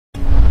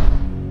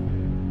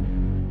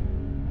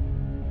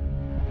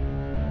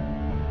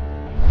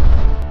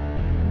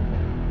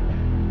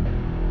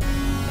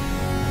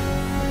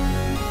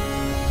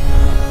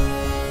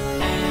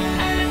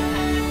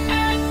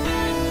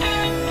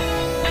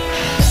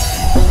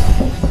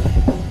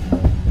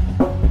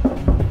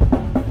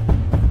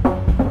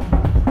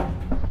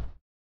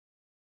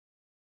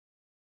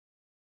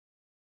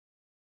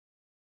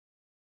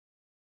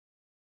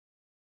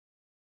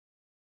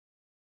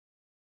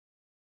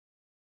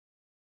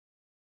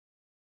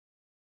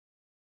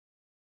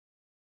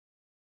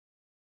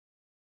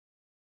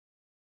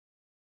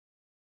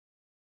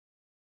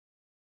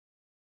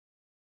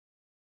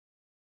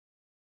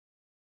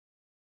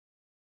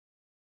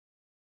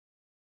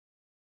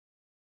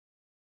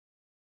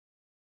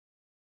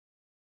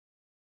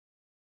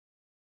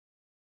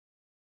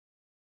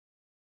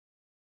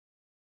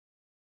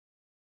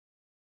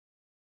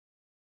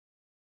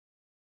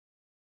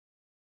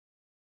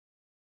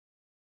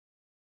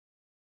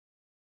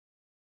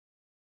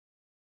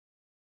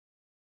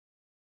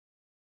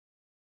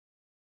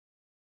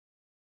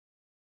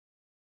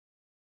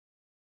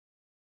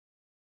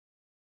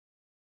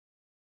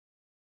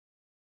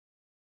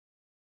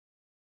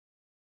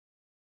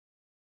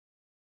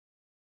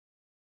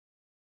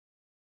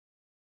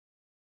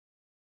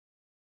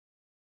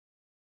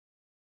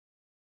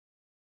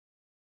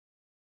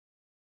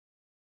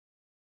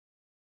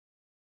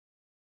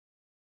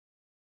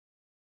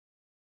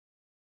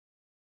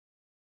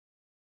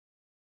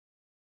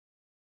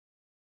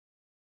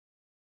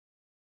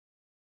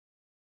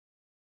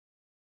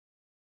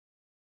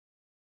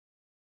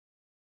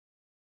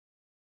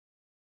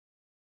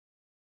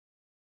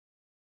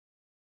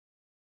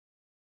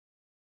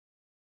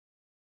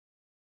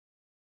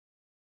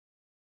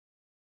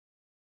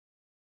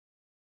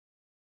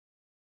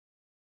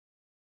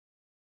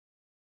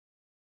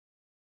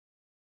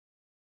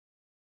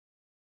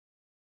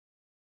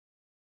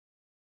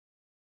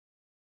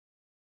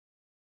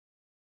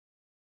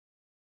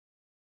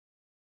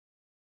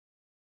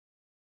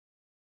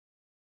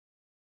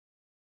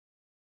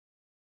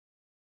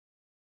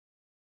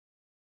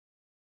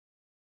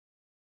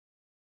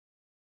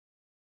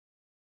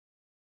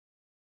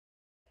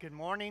Good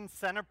morning,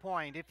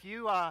 Centerpoint. If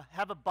you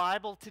have a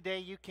Bible today,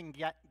 you can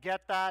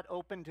get that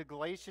open to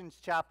Galatians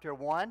chapter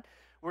 1.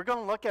 We're going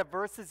to look at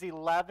verses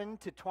 11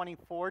 to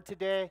 24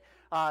 today.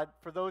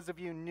 For those of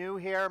you new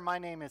here, my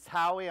name is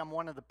Howie. I'm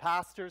one of the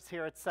pastors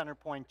here at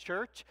Centerpoint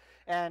Church.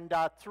 And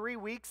 3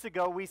 weeks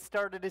ago, we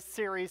started a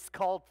series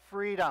called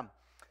Freedom.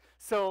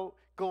 So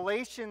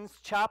Galatians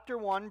chapter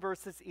 1,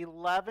 verses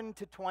 11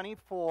 to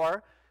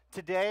 24.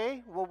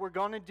 Today, what we're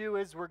going to do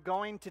is we're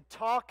going to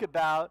talk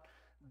about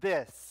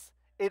this.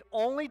 It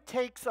only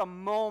takes a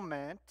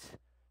moment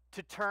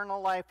to turn a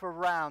life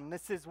around.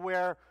 This is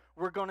where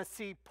we're going to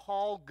see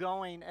Paul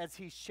going as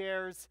he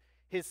shares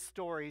his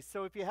story.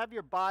 So if you have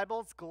your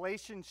Bibles,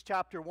 Galatians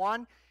chapter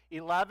 1,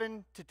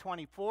 11 to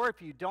 24.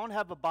 If you don't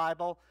have a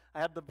Bible, I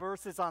have the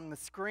verses on the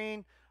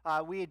screen.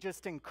 We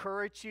just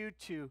encourage you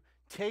to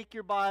take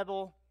your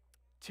Bible,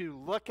 to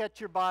look at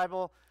your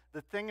Bible.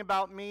 The thing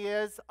about me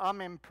is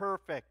I'm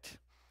imperfect.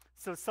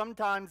 So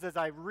sometimes as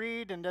I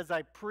read and as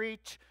I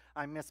preach,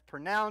 I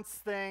mispronounce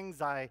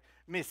things, I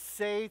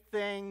missay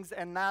things,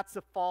 and that's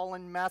a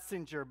fallen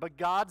messenger. But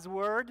God's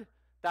word,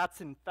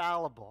 that's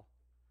infallible.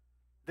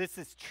 This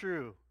is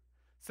true.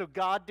 So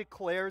God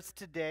declares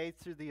today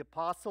through the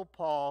Apostle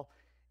Paul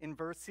in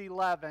verse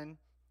 11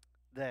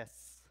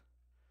 this: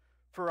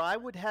 "For I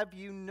would have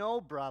you know,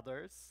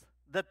 brothers,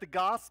 that the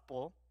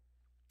gospel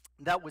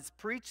that was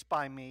preached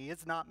by me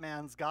is not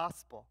man's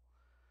gospel.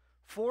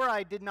 For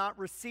I did not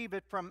receive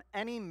it from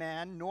any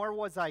man, nor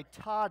was I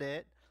taught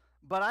it,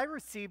 but I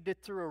received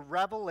it through a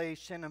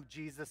revelation of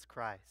Jesus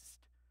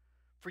Christ.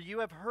 For you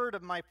have heard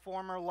of my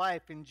former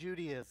life in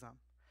Judaism,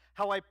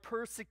 how I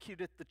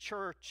persecuted the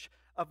church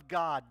of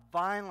God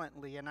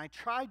violently, and I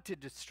tried to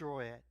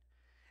destroy it.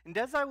 And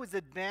as I was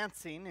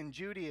advancing in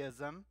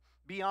Judaism,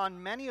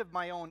 beyond many of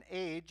my own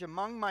age,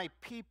 among my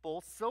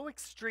people, so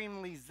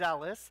extremely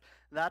zealous,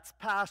 that's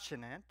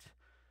passionate,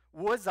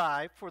 was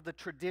I for the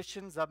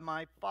traditions of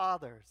my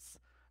fathers.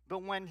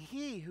 But when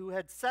he who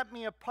had set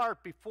me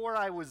apart before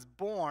I was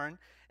born,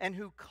 and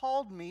who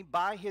called me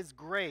by his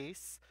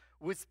grace,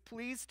 was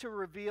pleased to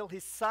reveal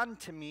his Son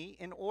to me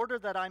in order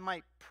that I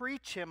might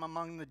preach him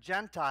among the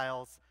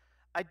Gentiles,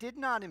 I did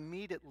not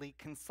immediately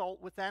consult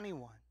with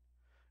anyone.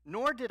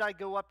 Nor did I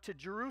go up to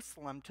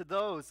Jerusalem to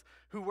those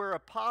who were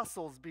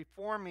apostles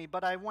before me,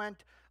 but I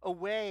went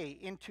away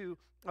into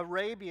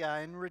Arabia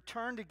and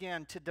returned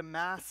again to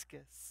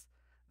Damascus.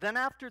 Then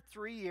after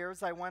 3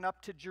 years I went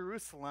up to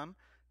Jerusalem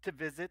to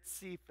visit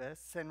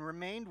Cephas and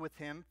remained with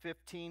him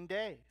 15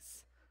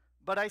 days.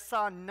 But I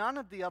saw none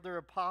of the other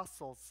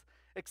apostles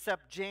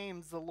except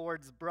James, the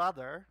Lord's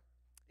brother.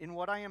 In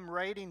what I am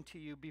writing to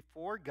you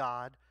before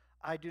God,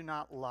 I do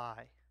not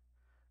lie.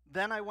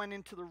 Then I went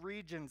into the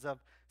regions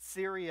of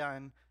Syria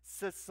and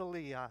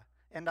Cilicia,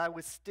 and I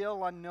was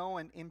still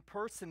unknown in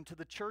person to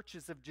the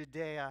churches of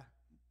Judea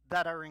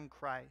that are in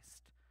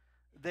Christ.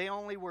 They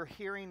only were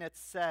hearing it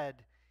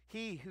said,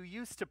 'He who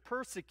used to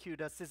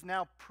persecute us is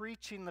now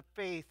preaching the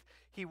faith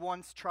he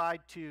once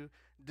tried to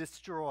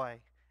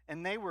destroy.'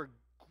 And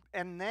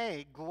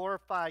they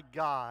glorified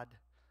God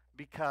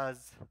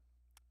because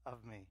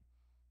of me."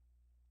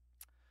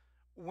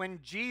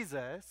 When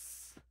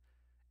Jesus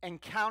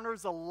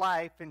encounters a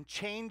life and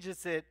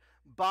changes it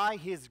by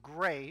his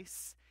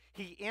grace,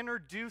 he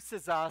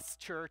introduces us,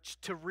 church,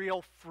 to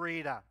real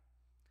freedom.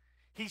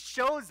 He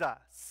shows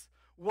us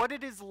what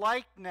it is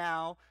like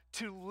now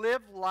to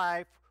live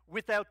life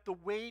without the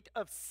weight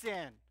of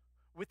sin,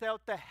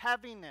 without the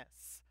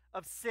heaviness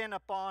of sin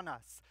upon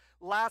us.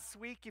 Last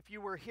week, if you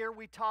were here,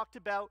 we talked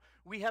about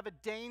we have a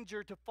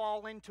danger to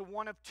fall into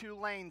one of two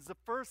lanes. The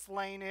first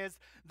lane is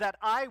that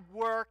I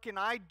work and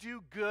I do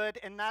good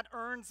and that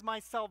earns my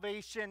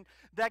salvation.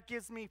 That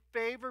gives me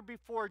favor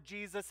before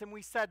Jesus. And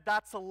we said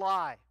that's a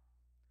lie.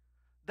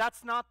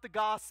 That's not the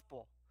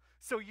gospel.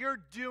 So you're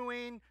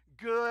doing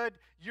good,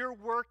 you're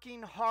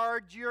working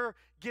hard, you're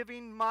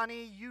giving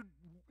money, you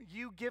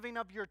giving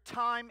of your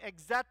time,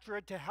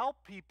 etc., to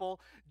help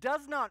people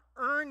does not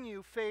earn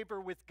you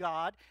favor with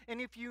God. And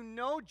if you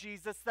know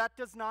Jesus, that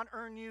does not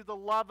earn you the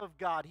love of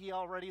God. He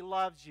already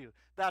loves you.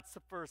 That's the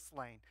first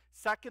lane.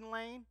 Second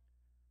lane,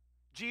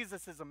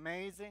 Jesus is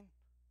amazing.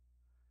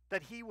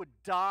 That he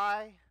would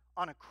die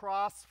on a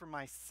cross for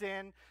my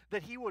sin,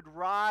 that he would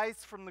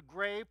rise from the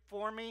grave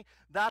for me.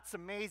 That's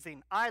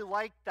amazing. I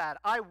like that.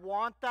 I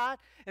want that.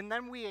 And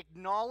then we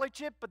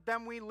acknowledge it, but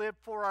then we live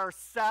for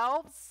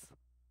ourselves.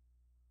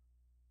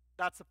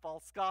 That's a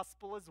false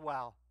gospel as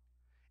well.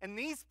 And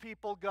these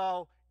people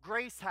go,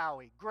 "Grace,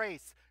 Howie,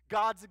 grace.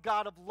 God's a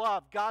God of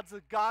love. God's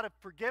a God of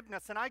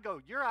forgiveness." And I go,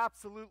 "You're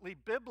absolutely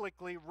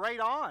biblically right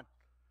on.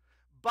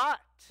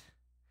 But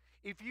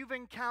if you've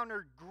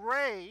encountered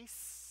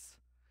grace,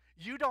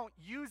 you don't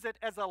use it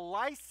as a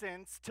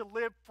license to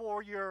live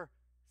for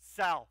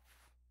yourself.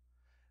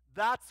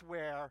 That's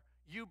where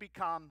you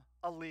become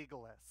a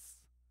legalist.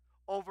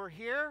 Over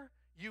here,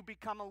 you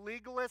become a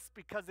legalist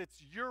because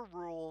it's your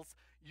rules,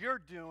 you're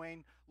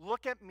doing.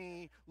 Look at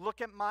me,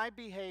 look at my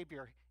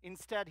behavior.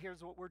 Instead,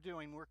 here's what we're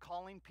doing. We're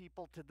calling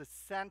people to the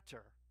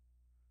center.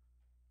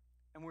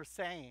 And we're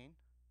saying,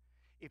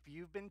 If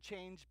you've been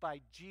changed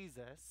by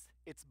Jesus,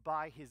 it's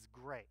by his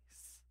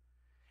grace.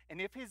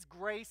 And if his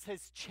grace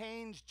has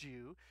changed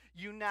you,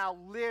 you now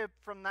live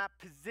from that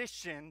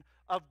position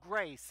of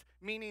grace.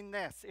 Meaning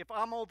this, if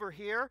I'm over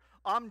here,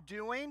 I'm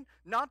doing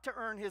not to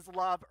earn his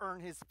love, earn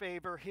his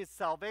favor, his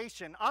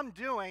salvation. I'm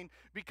doing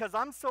because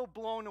I'm so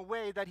blown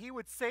away that he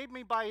would save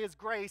me by his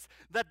grace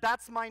that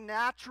that's my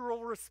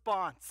natural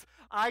response.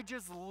 I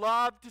just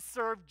love to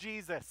serve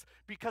Jesus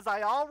because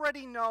I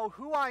already know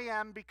who I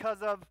am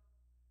because of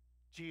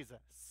Jesus.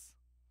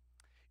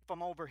 If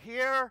I'm over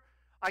here,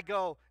 I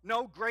go,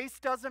 no, grace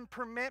doesn't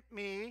permit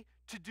me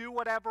to do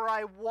whatever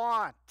I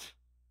want.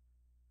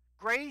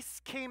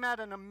 Grace came at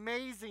an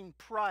amazing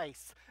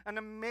price, an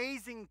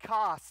amazing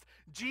cost.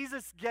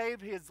 Jesus gave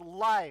his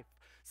life.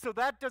 So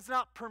that does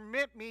not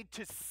permit me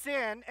to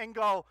sin and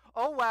go,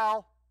 oh,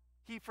 well,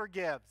 he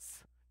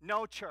forgives.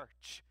 No,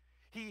 church.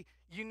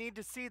 You need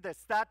to see this.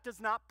 That does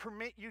not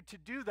permit you to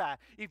do that.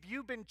 If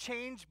you've been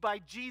changed by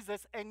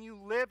Jesus and you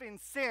live in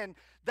sin,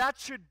 that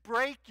should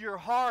break your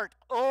heart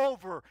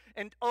over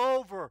and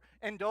over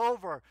and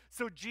over.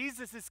 So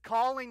Jesus is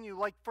calling you,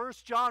 like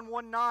 1 John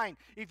 1:9.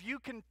 If you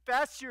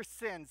confess your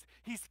sins,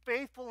 he's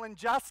faithful and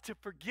just to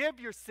forgive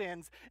your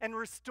sins and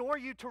restore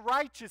you to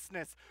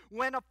righteousness.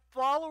 When a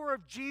follower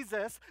of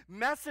Jesus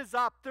messes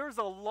up, there's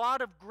a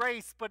lot of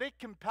grace, but it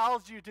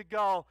compels you to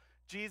go,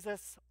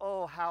 Jesus,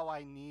 oh, how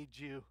I need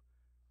you.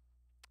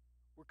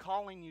 We're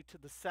calling you to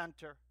the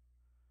center,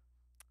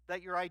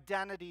 that your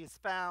identity is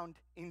found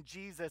in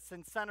Jesus.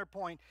 And center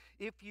point,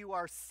 if you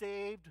are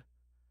saved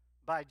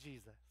by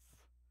Jesus,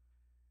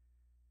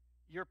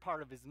 you're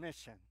part of his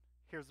mission.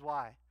 Here's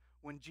why.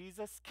 When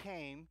Jesus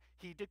came,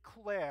 he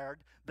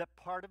declared that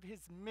part of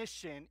his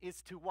mission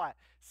is to what?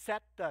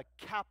 Set the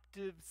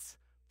captives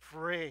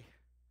free.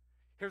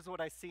 Here's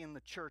what I see in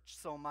the church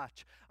so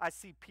much. I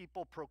see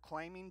people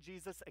proclaiming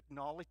Jesus,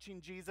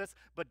 acknowledging Jesus,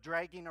 but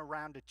dragging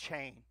around a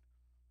chain.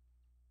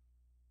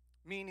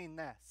 Meaning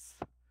this,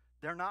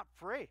 they're not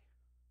free.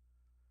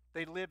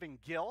 They live in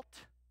guilt.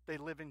 They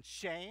live in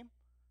shame.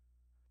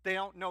 They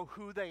don't know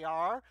who they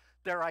are.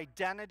 Their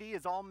identity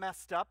is all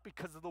messed up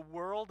because of the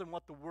world and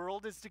what the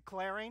world is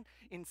declaring.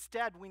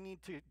 Instead, we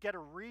need to get a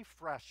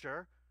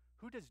refresher.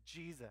 Who does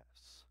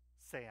Jesus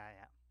say I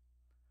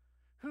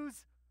am?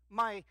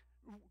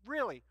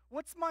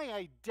 What's my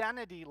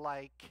identity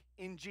like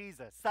in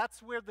Jesus?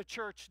 That's where the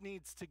church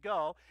needs to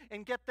go.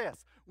 And get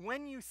this,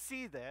 when you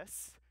see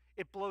this,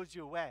 it blows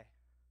you away.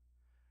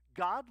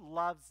 God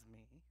loves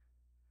me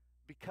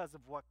because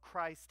of what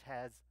Christ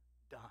has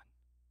done.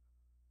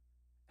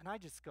 And I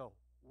just go,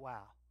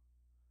 wow.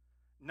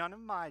 None of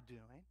my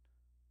doing,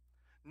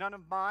 none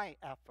of my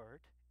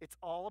effort. It's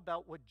all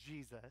about what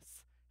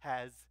Jesus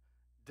has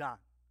done.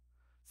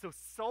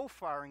 So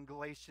far in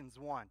Galatians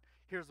 1,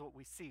 here's what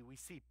we see. We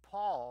see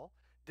Paul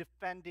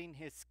defending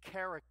his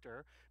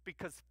character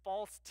because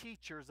false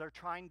teachers are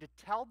trying to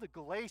tell the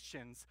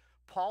Galatians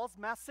Paul's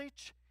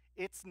message,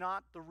 it's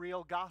not the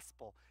real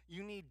gospel.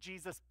 You need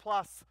Jesus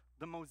plus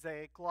the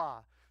Mosaic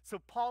law. So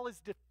Paul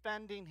is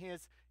defending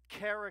his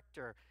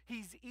character.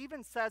 He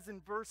even says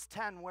in verse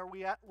 10, where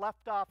we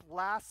left off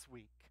last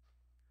week,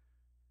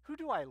 who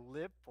do I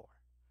live for?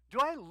 Do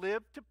I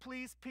live to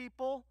please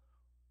people,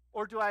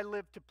 or do I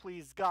live to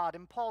please God?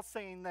 And Paul's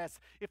saying this,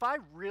 if I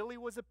really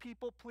was a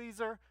people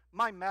pleaser,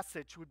 my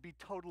message would be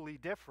totally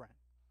different.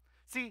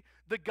 See,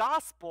 the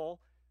gospel,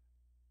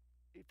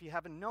 if you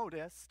haven't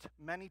noticed,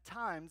 many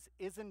times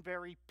isn't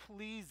very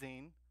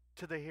pleasing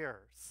to the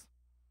hearers.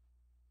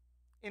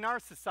 In our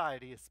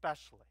society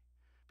especially.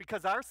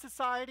 Because our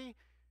society,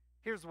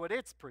 here's what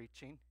it's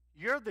preaching.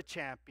 You're the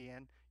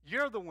champion.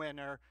 You're the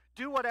winner.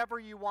 Do whatever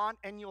you want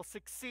and you'll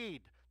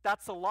succeed.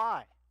 That's a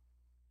lie.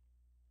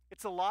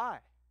 It's a lie.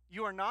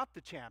 You are not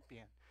the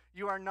champion.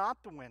 You are not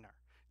the winner.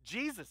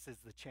 Jesus is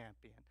the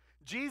champion.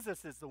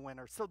 Jesus is the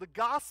winner. So the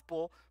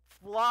gospel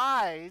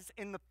flies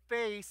in the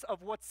face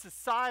of what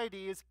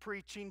society is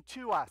preaching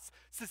to us.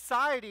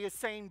 Society is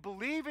saying,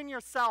 believe in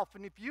yourself.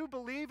 And if you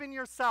believe in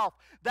yourself,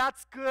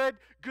 that's good.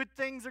 Good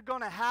things are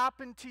going to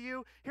happen to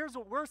you. Here's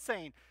what we're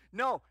saying.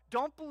 No,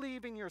 don't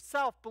believe in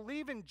yourself.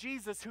 Believe in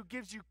Jesus, who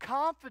gives you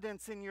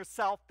confidence in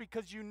yourself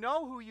because you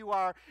know who you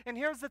are. And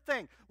here's the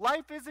thing.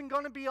 Life isn't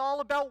going to be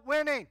all about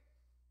winning.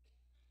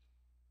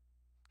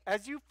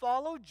 As you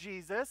follow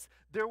Jesus,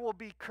 there will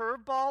be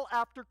curveball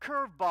after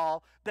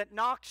curveball that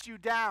knocks you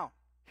down.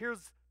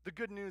 Here's the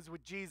good news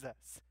with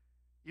Jesus.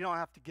 You don't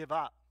have to give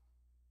up.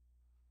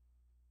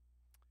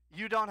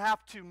 You don't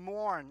have to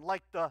mourn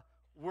like the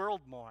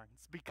world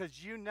mourns,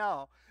 because you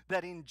know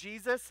that in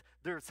Jesus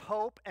there's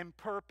hope and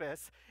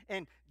purpose,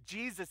 and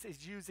Jesus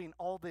is using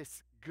all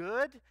this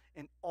good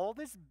and all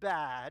this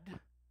bad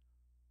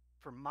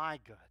for my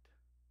good.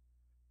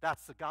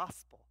 That's the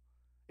gospel.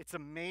 It's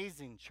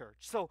amazing, church.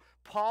 So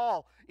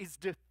Paul is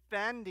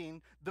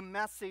defending the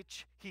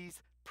message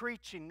he's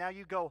preaching. Now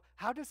you go,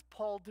 how does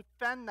Paul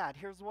defend that?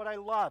 Here's what I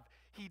love.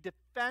 He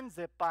defends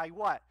it by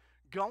what?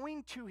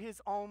 Going to his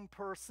own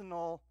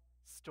personal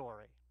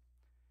story.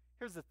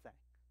 Here's the thing.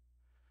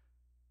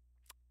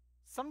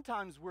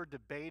 Sometimes we're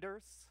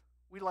debaters,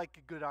 We like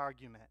a good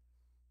argument.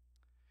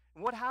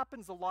 And what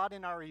happens a lot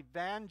in our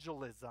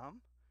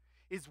evangelism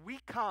is we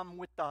come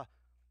with the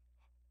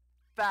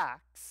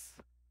facts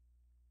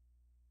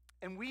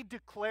and we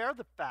declare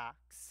the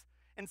facts,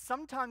 and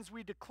sometimes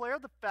we declare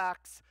the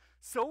facts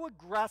so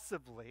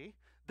aggressively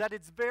that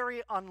it's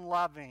very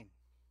unloving.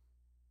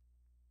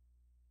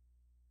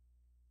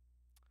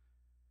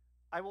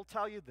 I will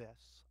tell you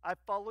this. I've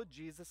followed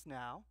Jesus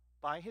now,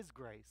 by his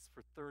grace,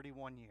 for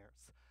 31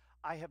 years.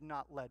 I have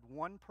not led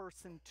one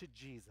person to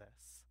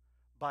Jesus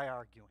by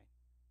arguing.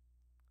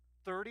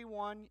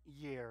 31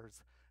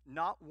 years,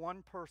 not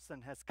one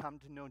person has come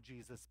to know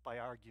Jesus by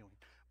arguing.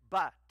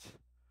 But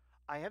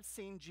I have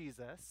seen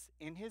Jesus,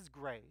 in his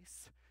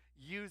grace,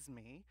 use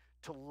me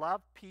to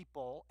love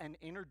people and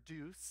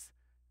introduce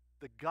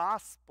the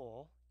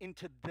gospel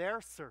into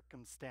their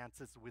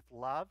circumstances with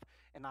love,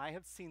 and I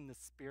have seen the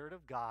Spirit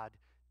of God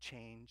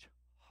change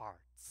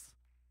hearts.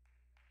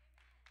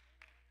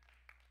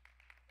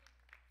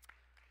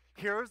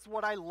 Here's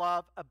what I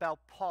love about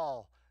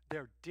Paul.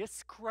 They're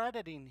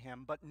discrediting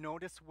him, but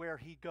notice where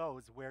he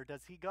goes. Where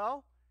does he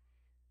go?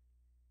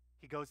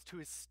 He goes to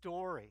his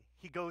story.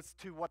 He goes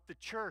to what the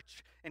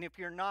church, and if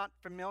you're not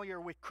familiar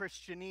with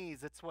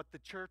Christianese, it's what the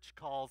church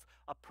calls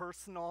a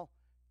personal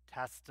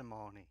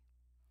testimony.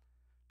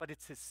 But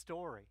it's his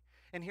story.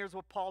 And here's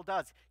what Paul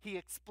does. He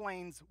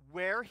explains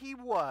where he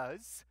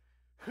was,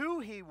 who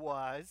he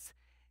was,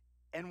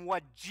 and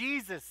what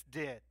Jesus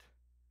did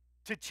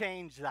to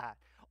change that.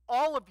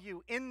 All of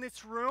you in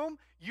this room,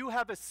 you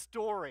have a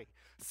story.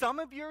 Some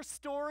of your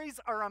stories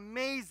are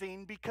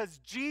amazing because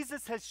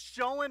Jesus has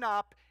shown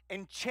up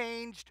and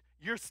changed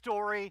your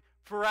story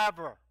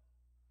forever.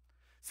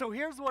 So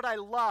here's what I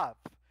love.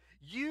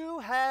 You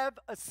have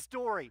a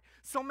story.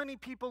 So many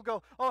people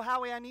go, oh,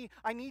 Howie,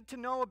 I need to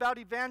know about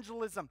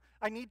evangelism.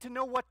 I need to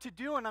know what to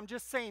do. And I'm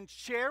just saying,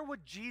 share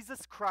what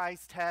Jesus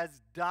Christ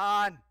has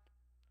done.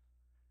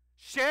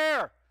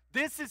 Share.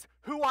 This is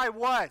who I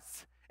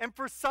was. And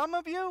for some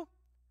of you,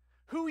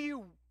 who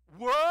you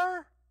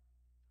were,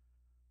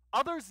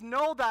 others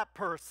know that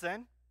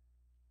person,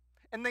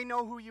 and they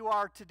know who you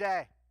are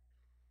today.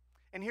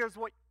 And here's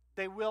what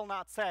they will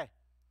not say.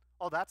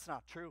 Oh, that's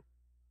not true.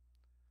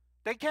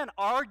 They can't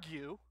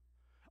argue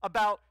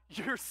about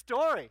your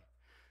story.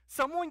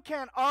 Someone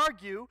can't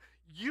argue,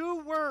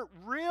 you were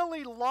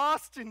really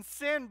lost in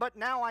sin, but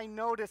now I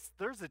notice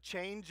there's a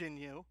change in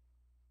you.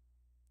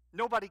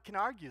 Nobody can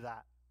argue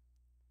that.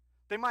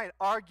 They might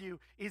argue,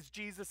 is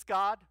Jesus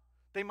God?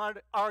 They might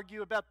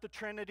argue about the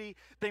Trinity.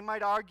 They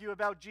might argue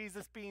about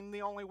Jesus being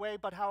the only way,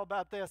 but how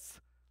about this?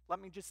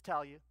 Let me just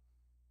tell you.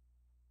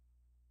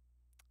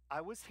 I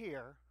was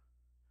here,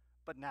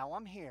 but now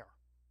I'm here.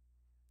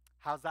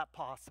 How's that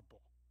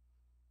possible?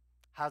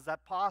 How's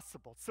that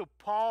possible? So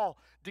Paul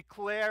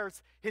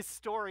declares his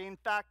story. In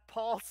fact,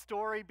 Paul's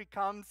story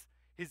becomes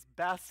his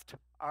best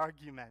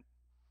argument.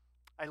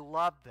 I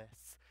love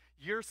this.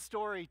 Your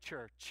story,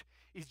 church,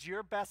 is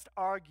your best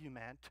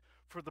argument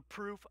for the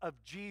proof of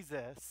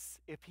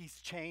Jesus if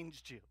he's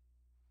changed you.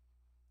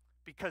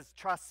 Because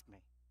trust me,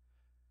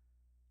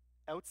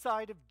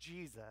 outside of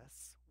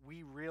Jesus,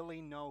 we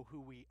really know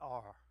who we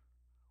are.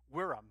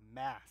 We're a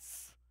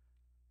mess,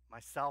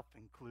 myself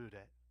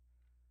included.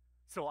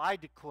 So I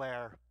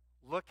declare,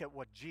 look at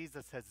what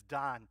Jesus has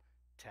done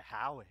to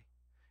Howie.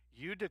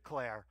 You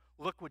declare,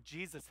 look what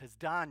Jesus has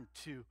done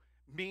to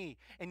me,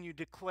 and you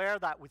declare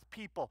that with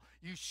people.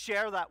 You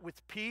share that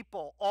with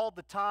people all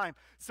the time.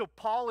 So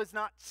Paul is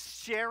not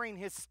sharing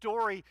his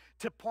story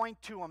to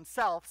point to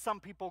himself. Some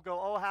people go,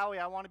 oh, Howie,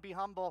 I want to be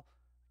humble.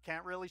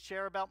 Can't really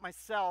share about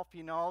myself,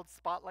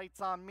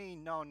 spotlight's on me.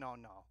 No, no,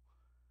 no.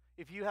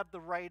 If you have the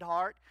right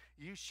heart,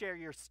 you share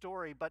your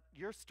story, but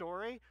your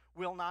story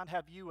will not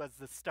have you as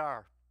the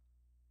star.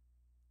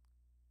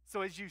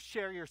 So as you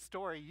share your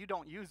story, you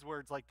don't use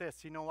words like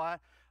this. You know what?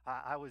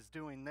 I was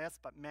doing this,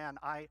 but man,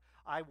 I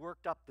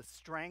worked up the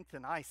strength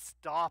and I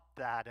stopped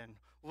that, and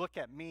look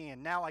at me,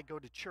 and now I go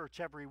to church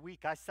every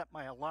week. I set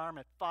my alarm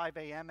at 5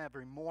 a.m.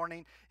 every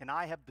morning, and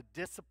I have the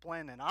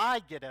discipline, and I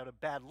get out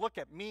of bed. Look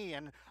at me,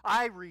 and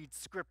I read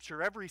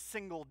scripture every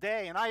single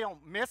day, and I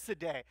don't miss a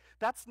day.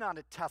 That's not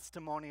a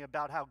testimony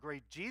about how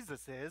great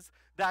Jesus is.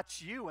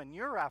 That's you and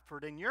your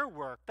effort and your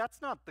work.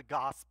 That's not the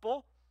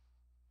gospel.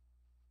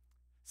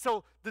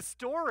 So the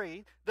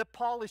story that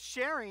Paul is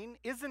sharing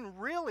isn't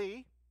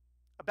really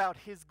about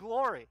his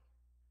glory.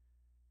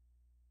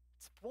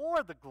 It's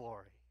for the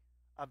glory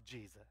of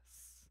Jesus.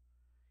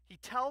 He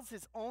tells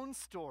his own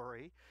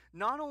story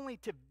not only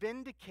to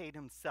vindicate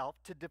himself,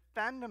 to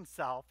defend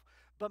himself,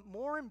 but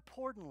more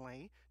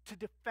importantly, to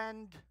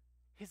defend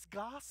his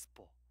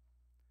gospel.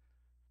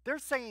 They're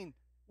saying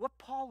what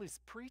Paul is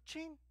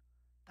preaching,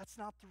 that's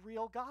not the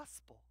real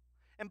gospel.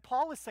 And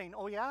Paul is saying,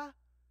 oh yeah,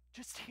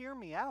 just hear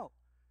me out.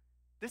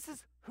 This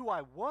is who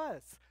I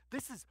was.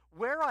 This is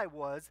where I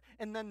was.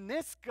 And then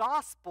this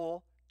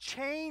gospel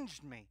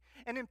changed me.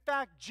 And in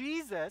fact,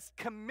 Jesus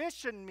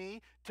commissioned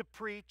me to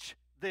preach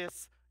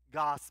this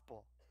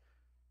gospel.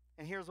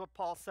 And here's what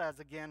Paul says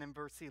again in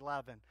verse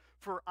 11.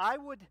 For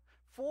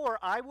For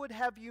I would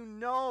have you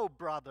know,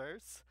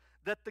 brothers,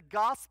 that the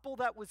gospel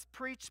that was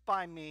preached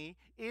by me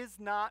is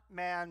not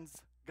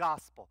man's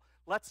gospel.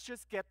 Let's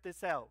just get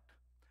this out.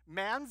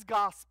 Man's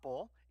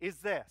gospel is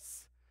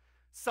this.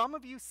 Some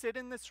of you sit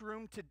in this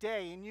room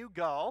today and you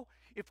go,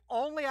 if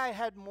only I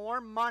had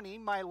more money,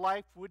 my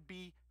life would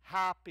be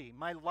happy.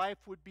 My life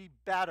would be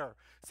better.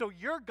 So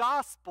your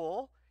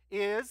gospel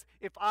is,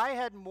 if I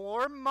had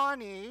more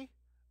money,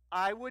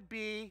 I would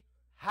be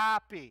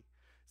happy.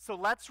 So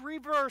let's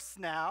reverse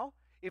now.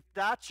 If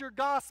that's your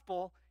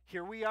gospel,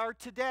 here we are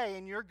today,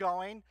 and you're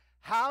going,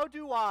 how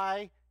do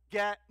I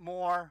get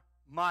more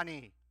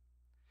money?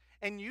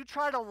 And you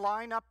try to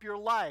line up your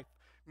life.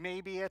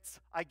 Maybe it's,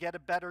 I get a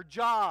better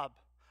job.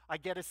 I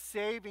get a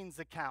savings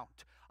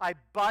account. I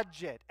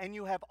budget. And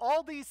you have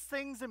all these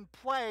things in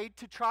play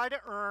to try to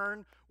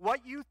earn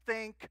what you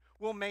think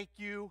will make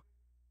you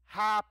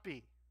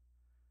happy.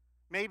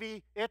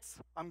 Maybe it's,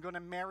 I'm going to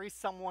marry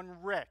someone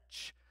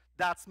rich.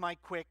 That's my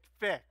quick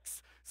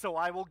fix. So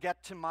I will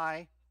get to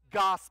my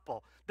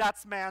gospel.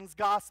 That's man's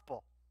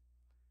gospel.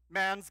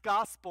 Man's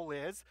gospel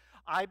is,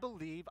 I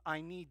believe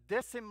I need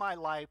this in my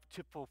life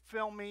to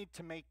fulfill me,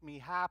 to make me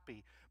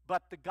happy.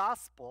 But the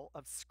gospel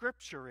of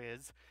Scripture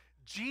is,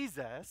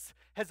 Jesus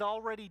has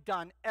already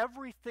done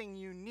everything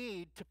you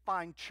need to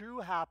find true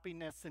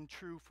happiness and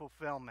true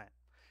fulfillment.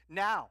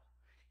 Now,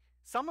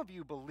 some of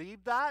you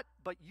believe that,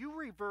 but you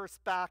reverse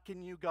back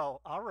and you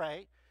go, all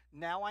right,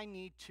 now I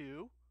need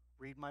to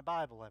read my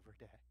Bible every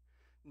day.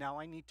 Now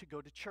I need to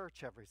go to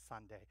church every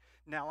Sunday.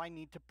 Now I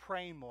need to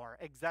pray more,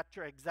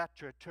 etc.,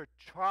 to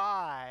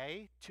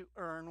try to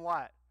earn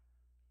what?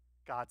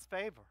 God's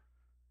favor.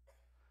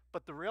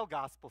 But the real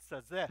gospel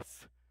says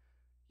this.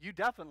 You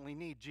definitely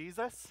need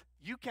Jesus.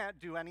 You can't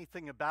do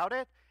anything about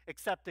it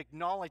except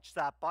acknowledge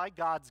that by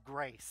God's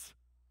grace.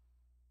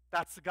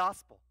 That's the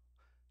gospel.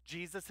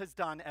 Jesus has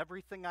done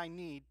everything I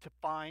need to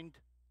find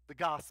the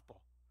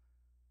gospel.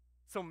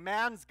 So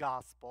man's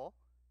gospel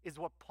is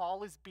what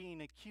Paul is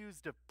being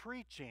accused of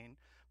preaching,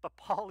 but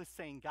Paul is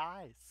saying,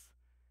 guys,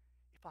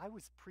 if I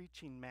was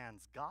preaching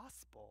man's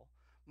gospel,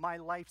 my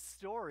life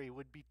story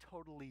would be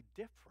totally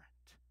different.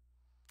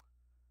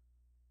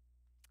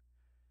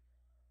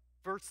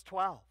 Verse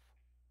 12,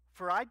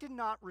 for I did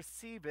not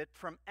receive it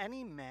from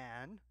any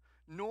man,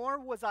 nor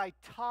was I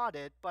taught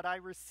it, but I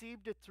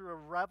received it through a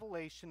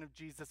revelation of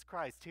Jesus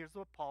Christ. Here's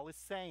what Paul is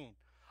saying.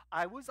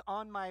 I was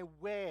on my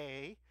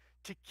way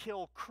to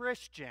kill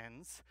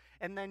Christians,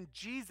 and then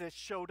Jesus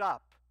showed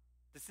up.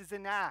 This is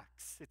in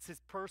Acts. It's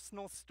his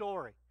personal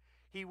story.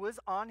 He was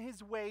on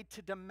his way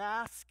to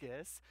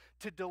Damascus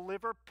to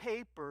deliver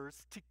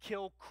papers to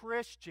kill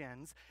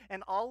Christians,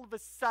 and all of a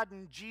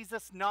sudden,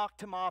 Jesus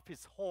knocked him off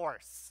his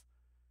horse.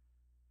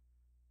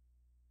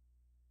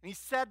 And he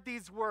said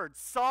these words,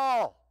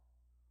 Saul,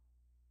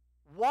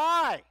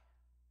 why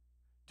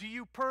do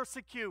you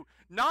persecute?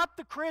 Not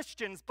the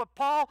Christians, but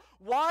Paul,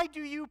 why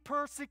do you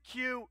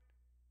persecute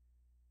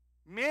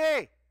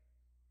me?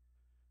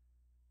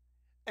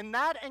 And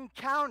that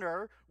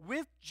encounter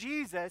with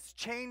Jesus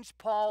changed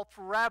Paul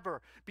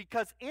forever,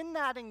 because in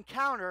that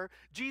encounter,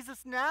 Jesus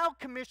now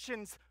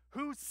commissions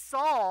who's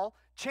Saul,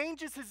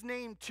 changes his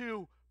name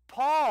to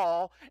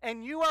Paul,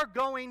 and you are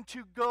going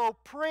to go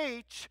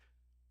preach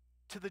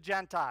to the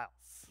Gentiles.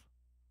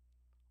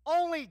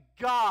 Only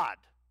God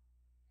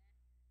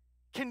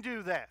can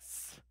do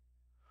this.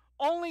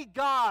 Only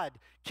God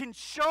can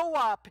show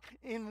up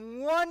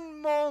in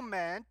one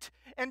moment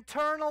and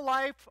turn a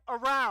life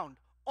around.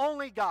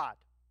 Only God.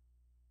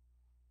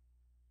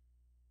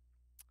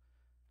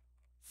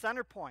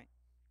 Center point.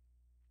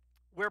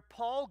 Where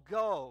Paul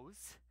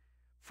goes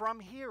from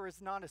here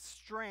is not a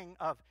string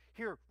of,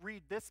 here,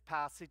 read this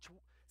passage,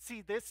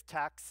 see this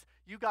text,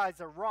 you guys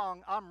are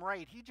wrong, I'm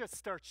right. He just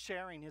starts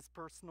sharing his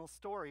personal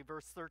story.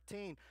 Verse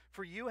 13,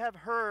 for you have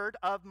heard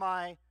of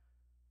my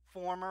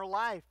former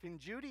life in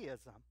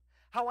Judaism,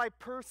 how I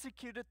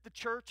persecuted the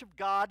church of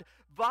God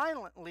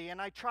violently, and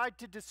I tried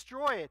to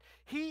destroy it.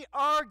 He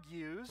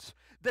argues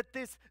that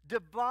this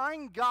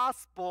divine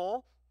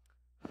gospel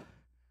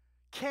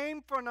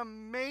came from an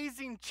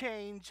amazing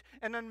change,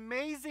 an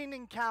amazing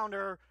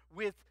encounter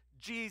with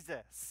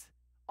Jesus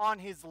on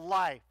his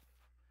life.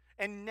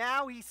 And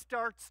now he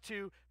starts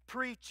to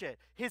preach it.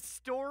 His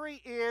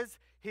story is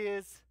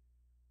his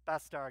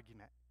best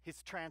argument.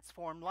 His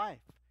transformed life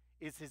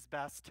is his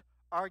best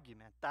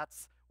argument.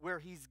 That's where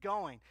he's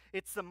going.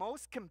 It's the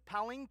most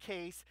compelling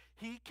case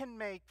he can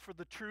make for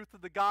the truth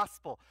of the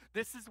gospel.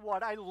 This is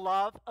what I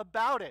love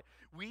about it.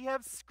 We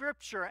have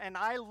Scripture, and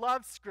I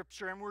love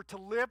Scripture, and we're to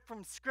live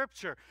from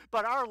Scripture.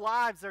 But our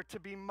lives are to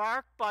be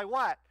marked by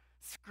what?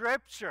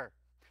 Scripture.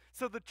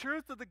 So the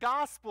truth of the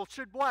gospel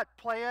should what?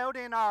 Play out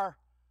in our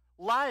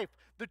life.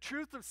 The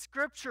truth of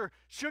Scripture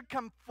should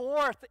come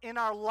forth in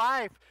our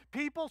life.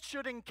 People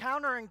should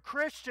encounter a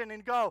Christian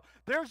and go,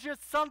 there's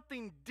just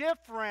something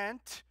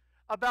different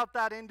about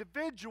that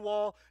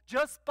individual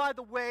just by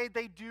the way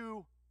they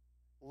do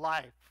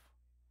life.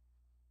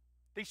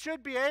 They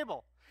should be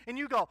able. And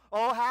you go,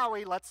 oh,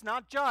 Howie, let's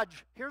not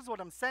judge. Here's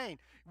what I'm saying.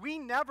 We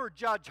never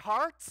judge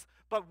hearts,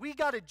 but we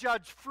got to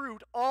judge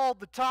fruit all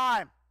the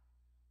time.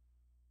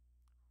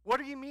 What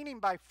are you meaning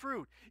by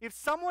fruit? If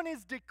someone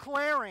is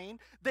declaring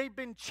they've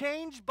been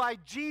changed by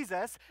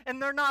Jesus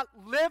and they're not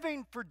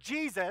living for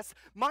Jesus,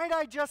 might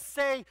I just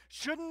say,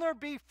 shouldn't there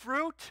be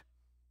fruit?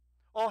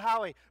 Oh,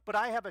 Howie, but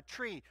I have a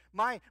tree.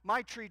 My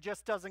tree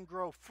just doesn't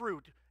grow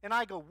fruit. And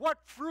I go, what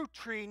fruit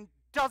tree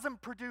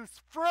doesn't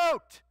produce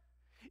fruit?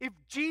 If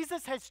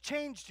Jesus has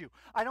changed you,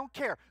 I don't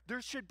care.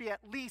 There should be at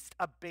least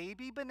a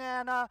baby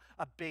banana,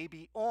 a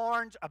baby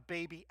orange, a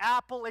baby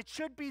apple. It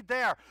should be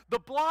there. The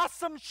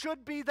blossom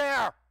should be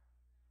there.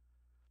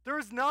 There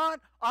is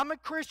not, I'm a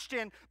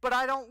Christian, but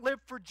I don't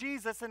live for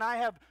Jesus and I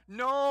have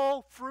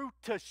no fruit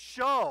to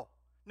show.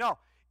 No,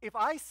 if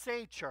I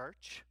say,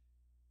 church,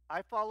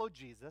 I follow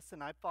Jesus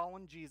and I've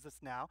followed Jesus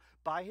now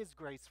by his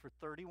grace for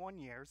 31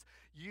 years,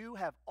 you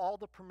have all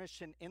the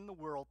permission in the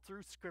world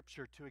through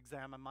Scripture to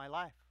examine my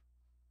life.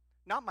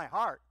 Not my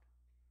heart,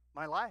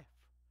 my life.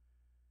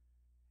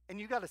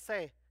 And you got to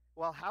say,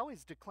 well, how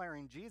is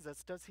declaring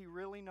Jesus? Does he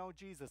really know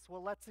Jesus?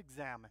 Well, let's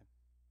examine.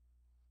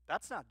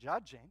 That's not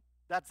judging.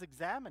 That's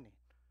examining.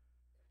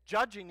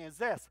 Judging is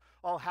this.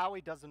 Oh,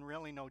 Howie doesn't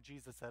really know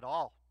Jesus at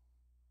all.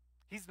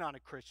 He's not a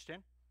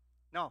Christian.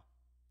 No,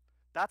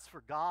 that's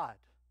for God.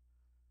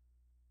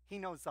 He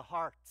knows the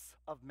hearts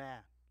of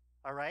man.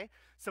 All right?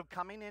 So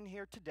coming in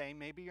here today,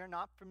 maybe you're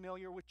not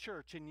familiar with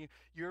church, and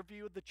your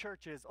view of the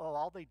church is, oh,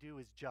 all they do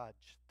is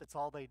judge. That's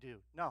all they do.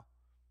 No.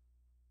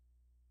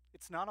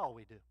 It's not all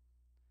we do.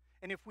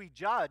 And if we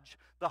judge,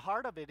 the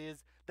heart of it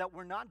is that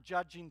we're not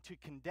judging to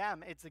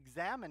condemn. It's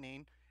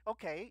examining,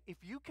 okay, if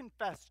you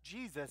confess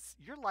Jesus,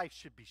 your life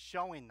should be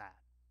showing that.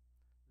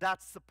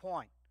 That's the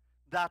point.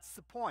 That's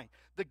the point.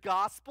 The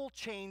gospel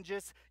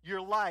changes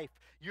your life.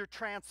 You're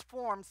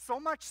transformed so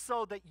much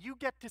so that you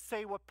get to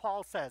say what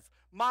Paul says,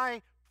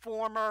 my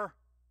former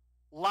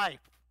life.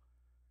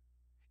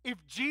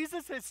 If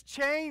Jesus has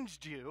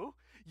changed you,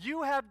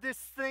 you have this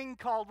thing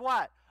called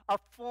what? A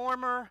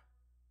former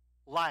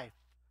life.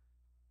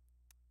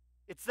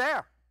 It's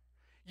there.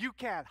 You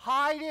can't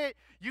hide it.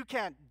 You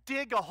can't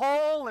dig a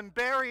hole and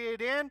bury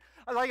it in.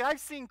 Like, I've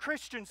seen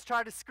Christians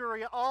try to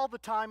scurry all the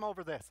time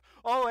over this.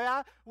 Oh,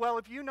 yeah? Well,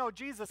 if you know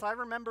Jesus, I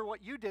remember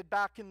what you did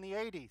back in the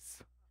 80s.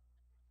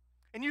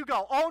 And you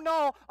go, oh,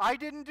 no, I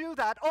didn't do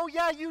that. Oh,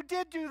 yeah, you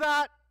did do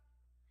that.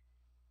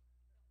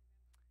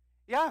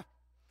 Yeah.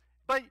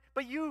 But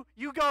you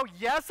go,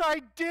 yes,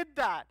 I did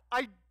that.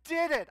 I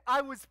did it.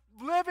 I was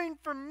living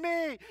for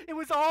me. It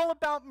was all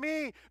about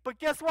me. But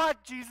guess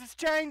what? Jesus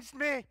changed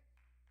me.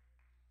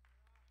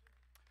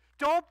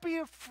 Don't be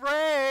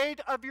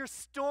afraid of your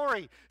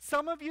story.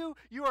 Some of you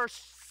are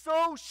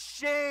so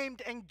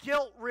shamed and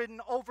guilt-ridden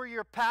over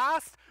your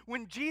past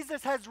when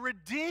Jesus has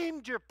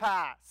redeemed your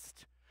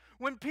past.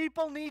 When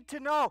people need to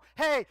know,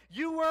 hey,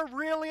 you were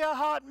really a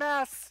hot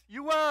mess.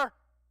 You were.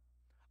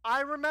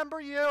 I remember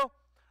you.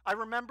 I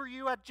remember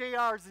you at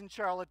JR's in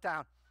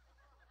Charlottetown,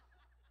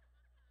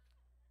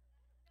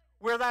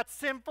 where that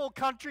sinful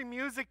country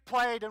music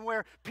played and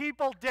where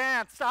people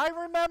danced. I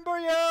remember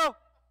you.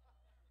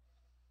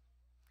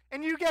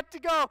 And you get to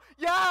go,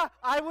 yeah,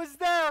 I was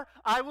there.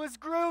 I was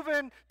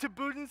grooving to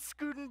bootin'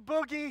 scootin'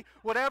 boogie,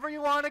 whatever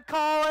you want to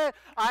call it.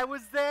 I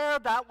was there.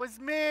 That was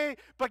me.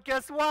 But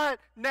guess what?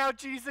 Now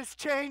Jesus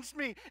changed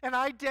me, and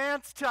I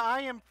dance till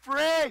I am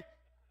free.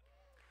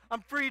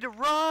 I'm free to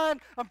run.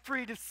 I'm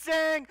free to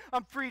sing.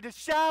 I'm free to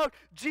shout.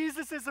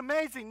 Jesus is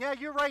amazing. Yeah,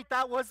 you're right.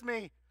 That was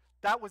me.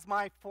 That was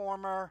my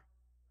former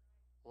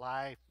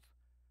life.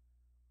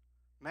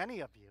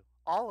 Many of you,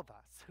 all of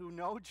us who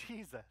know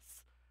Jesus,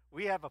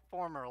 we have a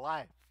former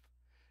life.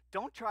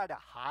 Don't try to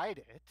hide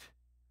it.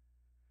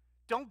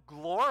 Don't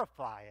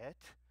glorify it.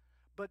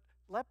 But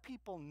let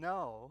people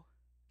know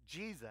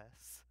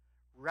Jesus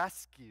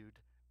rescued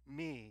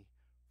me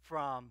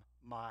from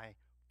my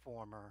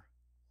former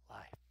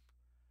life.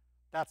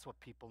 That's what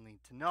people need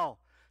to know.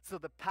 So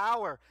the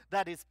power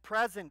that is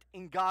present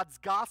in God's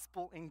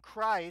gospel in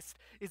Christ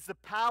is the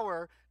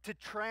power to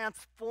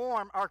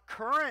transform our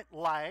current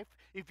life,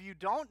 if you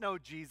don't know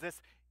Jesus,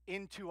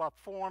 into a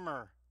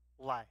former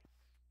life.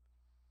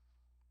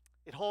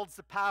 It holds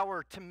the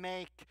power to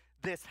make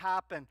this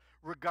happen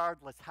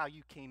regardless how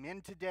you came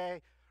in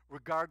today,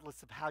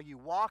 regardless of how you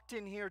walked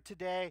in here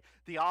today.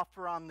 The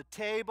offer on the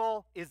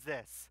table is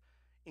this.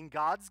 In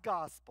God's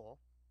gospel,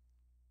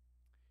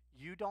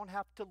 you don't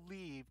have to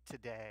leave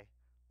today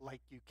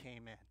like you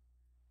came in.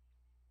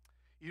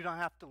 You don't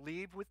have to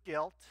leave with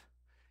guilt.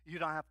 You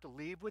don't have to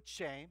leave with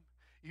shame.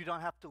 You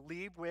don't have to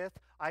leave with,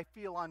 I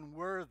feel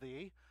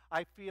unworthy.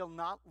 I feel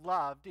not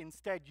loved.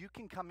 Instead, you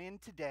can come in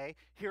today,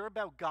 hear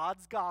about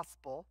God's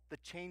gospel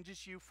that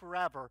changes you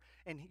forever,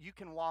 and you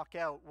can walk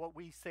out what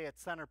we say at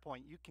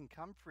Centerpoint. You can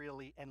come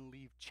freely and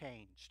leave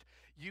changed.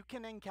 You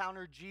can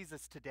encounter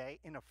Jesus today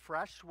in a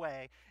fresh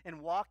way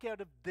and walk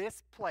out of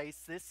this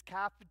place, this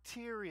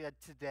cafeteria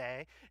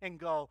today, and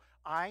go,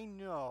 I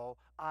know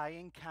I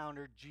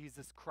encountered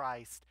Jesus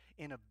Christ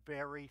in a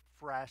very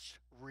fresh,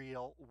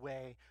 real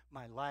way.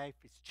 My life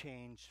is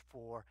changed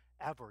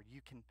forever.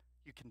 You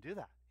can do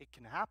that. It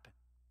can happen.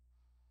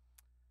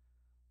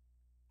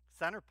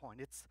 center point.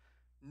 It's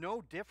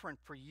no different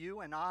for you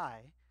and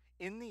I.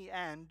 In the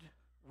end,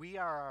 we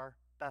are our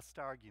best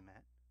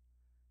argument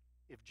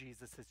if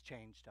Jesus has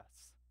changed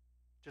us.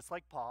 Just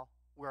like Paul,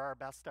 we're our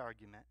best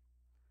argument.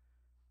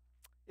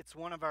 It's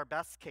one of our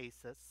best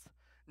cases.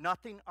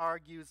 Nothing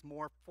argues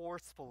more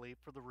forcefully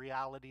for the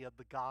reality of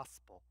the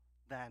gospel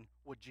than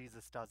what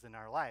Jesus does in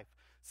our life.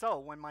 So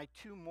when my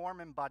two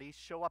Mormon buddies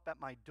show up at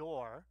my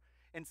door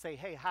and say,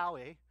 "Hey,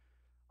 Howie,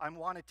 I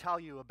want to tell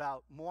you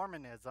about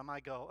Mormonism," I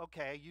go,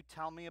 "Okay, you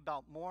tell me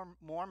about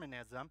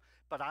Mormonism,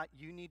 but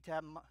you need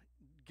to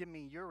give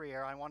me your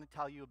ear. I want to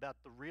tell you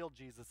about the real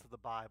Jesus of the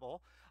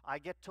Bible." I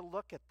get to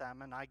look at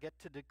them and I get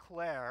to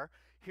declare,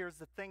 here's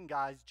the thing,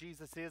 guys,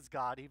 Jesus is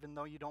God. Even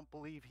though you don't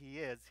believe he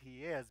is,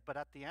 he is. But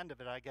at the end of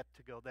it, I get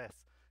to go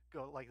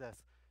like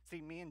this.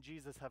 See, me and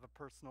Jesus have a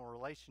personal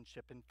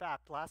relationship. In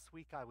fact, last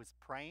week I was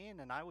praying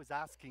and I was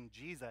asking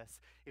Jesus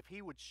if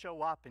he would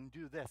show up and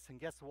do this. And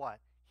guess what?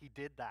 He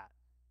did that.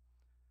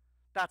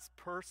 That's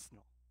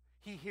personal.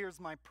 He hears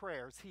my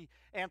prayers. He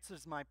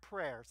answers my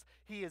prayers.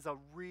 He is a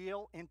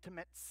real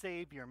intimate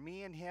Savior.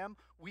 Me and him,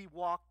 we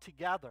walk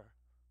together.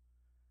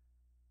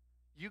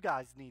 You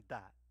guys need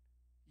that.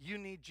 You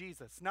need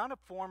Jesus. Not a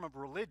form of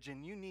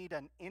religion. You need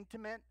an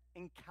intimate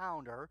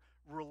encounter,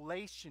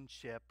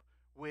 relationship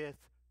with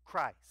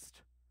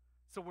Christ.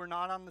 So we're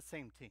not on the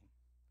same team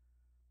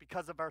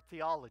because of our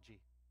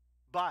theology.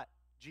 But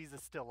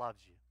Jesus still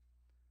loves you.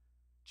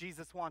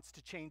 Jesus wants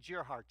to change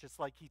your heart just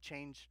like he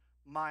changed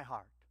my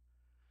heart.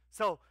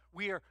 So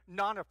we are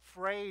not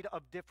afraid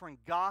of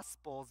different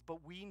gospels,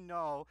 but we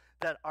know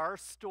that our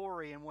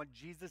story and what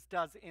Jesus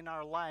does in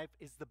our life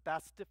is the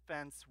best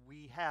defense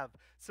we have.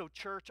 So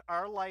church,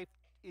 our life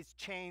is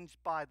changed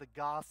by the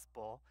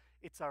gospel.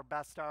 It's our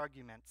best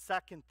argument.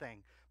 Second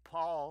thing,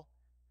 Paul,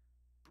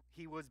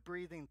 he was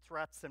breathing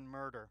threats and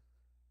murder.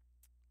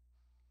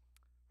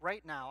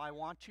 Right now, I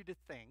want you to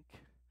think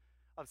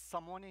of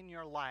someone in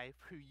your life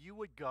who you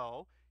would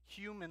go,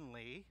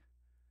 humanly,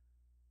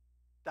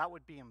 that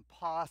would be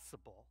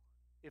impossible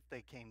if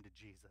they came to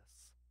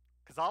Jesus.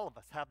 Because all of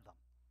us have them.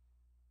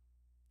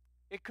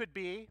 It could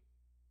be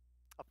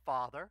a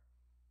father.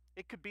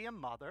 It could be a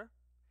mother.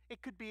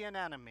 It could be an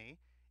enemy.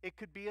 It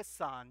could be a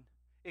son.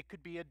 It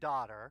could be a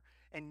daughter.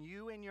 And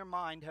you in your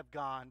mind have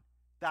gone,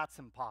 that's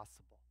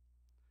impossible.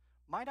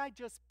 Might I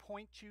just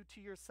point you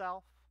to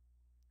yourself?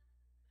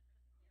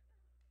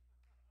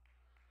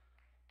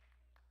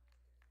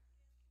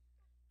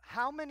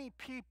 How many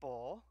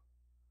people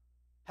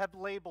have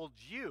labeled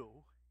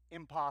you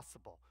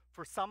impossible?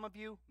 For some of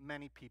you,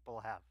 many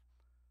people have.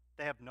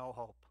 They have no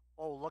hope.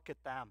 Oh, look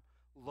at them.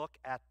 Look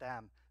at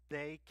them.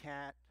 They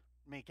can't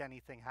make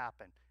anything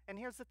happen. And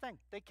here's the thing,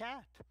 they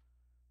can't.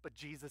 But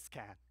Jesus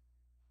can.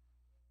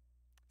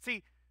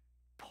 See,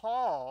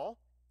 Paul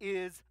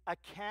is a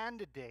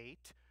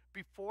candidate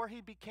before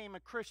he became a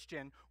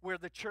Christian where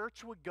the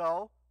church would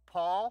go,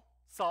 Paul,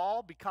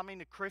 Saul,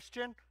 becoming a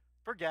Christian,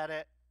 forget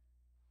it.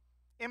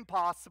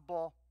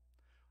 Impossible.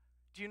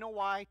 Do you know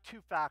why?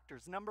 Two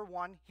factors. Number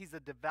one, he's a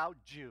devout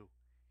Jew.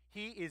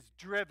 He is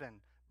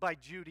driven by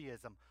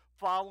Judaism,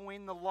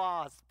 following the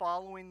laws,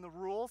 following the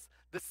rules.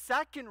 The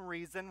second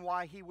reason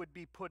why he would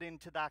be put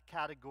into that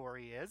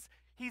category is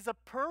he's a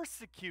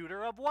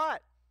persecutor of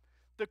what?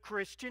 The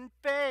Christian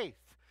faith.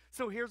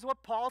 So here's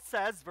what Paul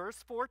says,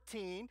 verse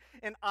 14,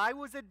 "And I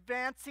was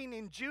advancing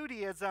in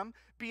Judaism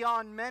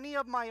beyond many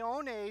of my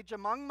own age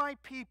among my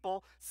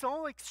people,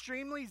 so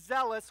extremely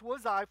zealous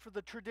was I for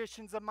the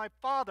traditions of my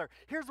father."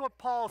 Here's what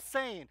Paul's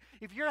saying.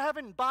 If you're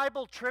having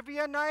Bible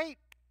trivia night,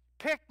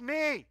 pick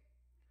me.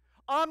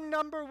 I'm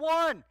number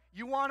one.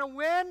 You want to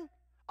win?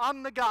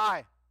 I'm the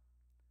guy.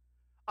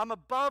 I'm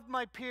above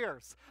my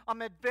peers.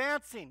 I'm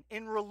advancing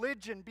in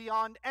religion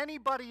beyond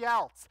anybody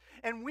else.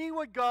 And we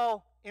would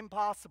go,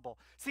 impossible.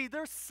 See,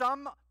 there's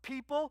some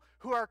people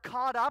who are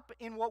caught up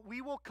in what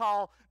we will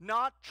call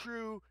not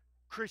true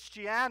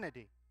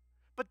Christianity.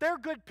 But they're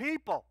good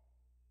people.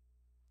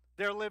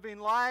 They're living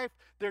life.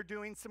 They're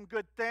doing some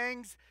good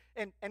things.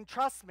 And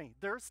trust me,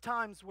 there's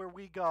times where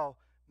we go,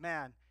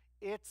 man,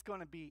 it's going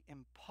to be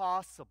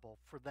impossible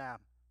for them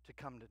to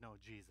come to know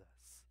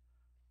Jesus.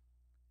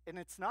 And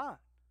it's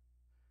not.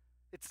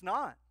 It's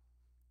not.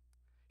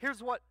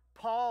 Here's what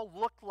Paul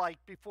looked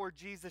like before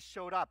Jesus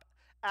showed up.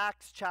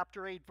 Acts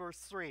chapter 8, verse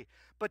 3.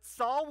 "But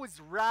Saul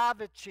was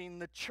ravaging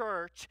the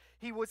church.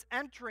 He was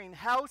entering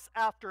house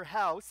after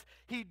house.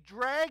 He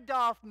dragged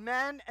off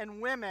men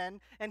and women,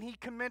 and he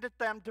committed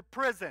them to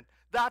prison."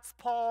 That's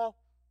Paul.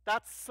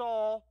 That's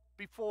Saul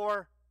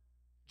before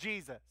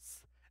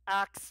Jesus.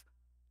 Acts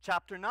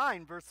chapter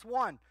 9, verse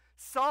 1.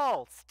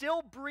 "Saul,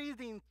 still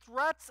breathing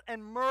threats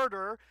and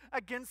murder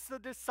against the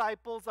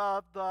disciples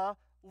of the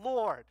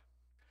Lord."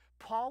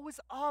 Paul was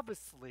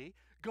obviously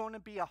going to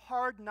be a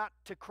hard nut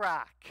to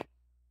crack.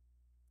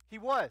 He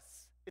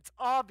was. It's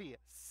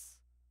obvious.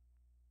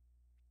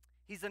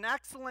 He's an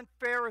excellent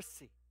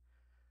Pharisee.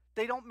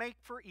 They don't make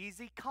for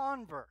easy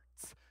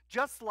converts,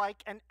 just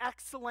like an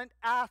excellent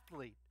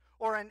athlete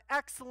or an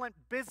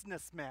excellent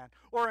businessman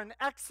or an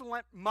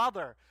excellent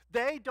mother.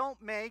 They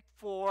don't make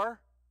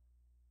for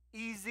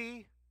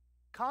easy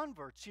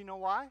converts. You know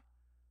why?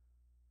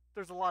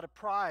 There's a lot of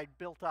pride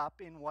built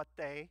up in what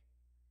they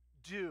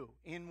do,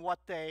 in what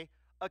they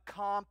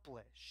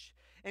accomplish.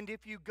 And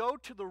if you go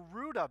to the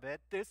root of it,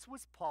 this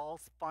was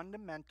Paul's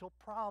fundamental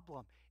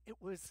problem.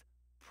 It was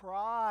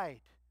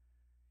pride.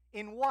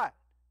 In what?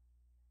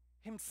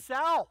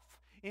 Himself,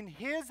 in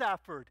his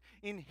effort,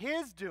 in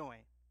his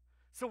doing.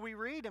 So we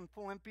read in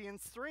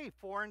Philippians 3,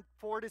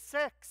 4 to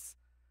 6.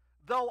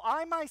 Though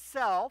I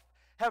myself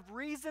have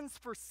reasons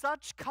for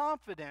such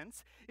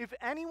confidence, if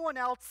anyone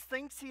else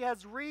thinks he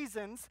has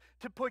reasons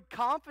to put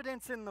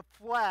confidence in the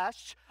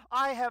flesh,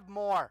 I have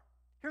more.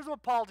 Here's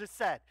what Paul just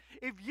said.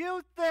 If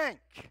you think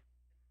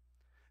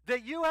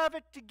that you have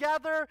it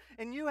together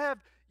and you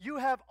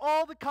have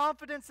all the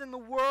confidence in the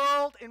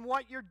world in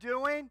what you're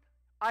doing,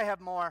 I have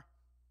more.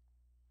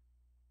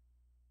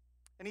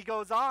 And he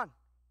goes on,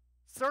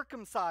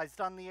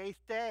 circumcised on the 8th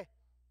day.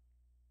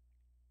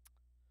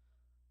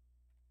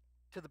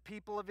 To the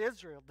people of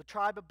Israel, the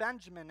tribe of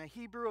Benjamin, a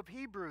Hebrew of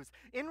Hebrews.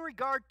 In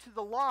regard to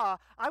the law,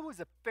 I was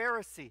a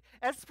Pharisee.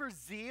 As for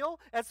zeal,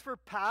 as for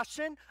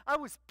passion, I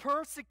was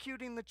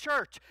persecuting the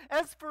church.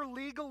 As for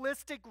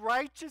legalistic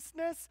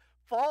righteousness,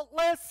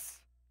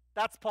 faultless,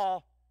 that's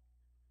Paul.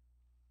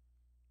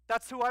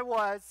 That's who I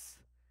was.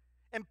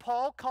 And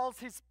Paul calls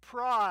his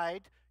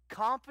pride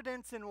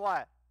confidence in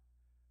what?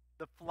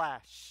 The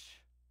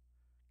flesh.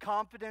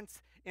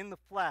 Confidence in the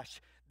flesh.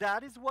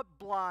 That is what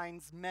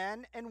blinds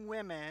men and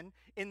women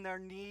in their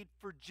need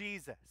for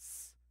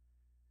Jesus.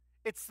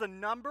 It's the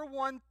number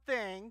one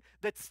thing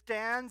that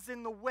stands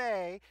in the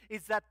way,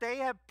 is that they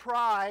have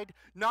pride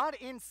not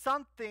in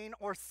something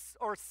or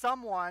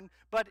someone,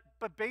 but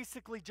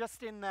basically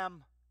just in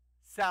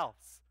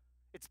themselves.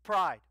 It's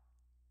pride.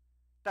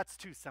 That's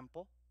too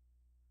simple.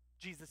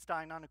 Jesus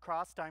dying on a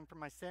cross, dying for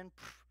my sin,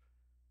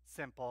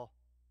 simple.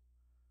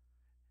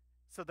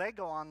 So they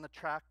go on the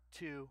track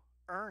to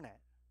earn it.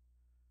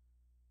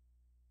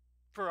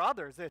 For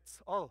others, it's,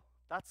 oh,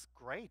 that's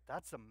great,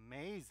 that's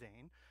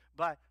amazing,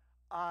 but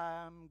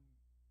I'm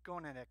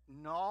going to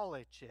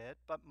acknowledge it,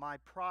 but my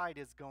pride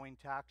is going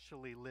to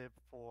actually live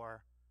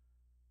for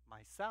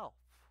myself.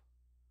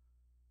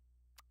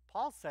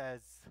 Paul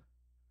says,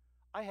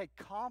 I had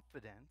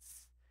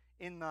confidence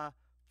in the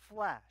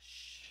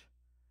flesh.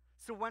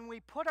 So when we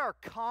put our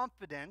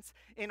confidence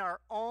in our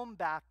own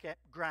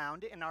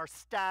background, in our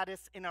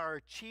status, in our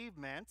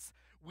achievements,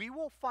 we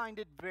will find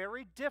it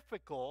very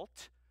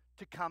difficult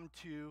to come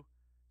to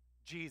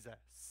Jesus.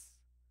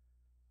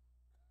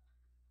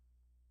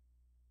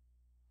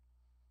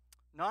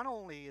 Not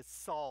only is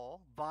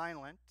Saul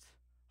violent,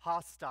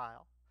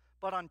 hostile,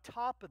 but on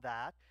top of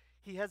that,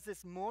 he has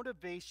this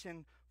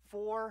motivation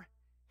for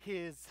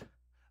his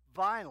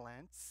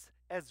violence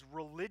as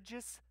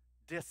religious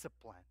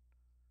discipline.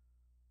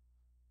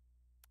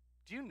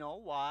 Do you know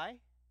why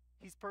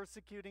he's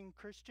persecuting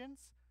Christians?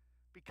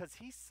 Because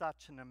he's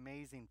such an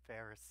amazing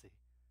Pharisee.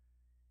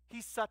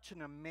 He's such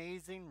an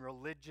amazing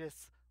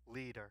religious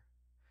leader.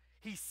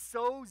 He's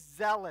so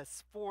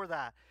zealous for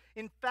that.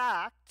 In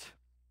fact,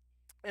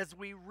 as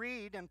we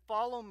read, and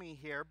follow me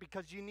here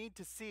because you need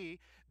to see,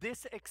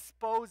 this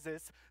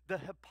exposes the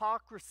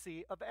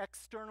hypocrisy of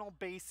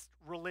external-based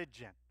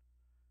religion.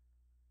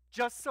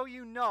 Just so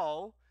you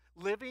know,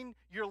 living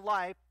your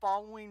life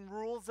following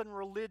rules and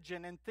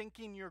religion and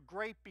thinking you're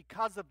great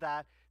because of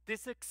that,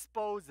 this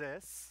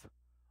exposes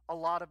a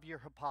lot of your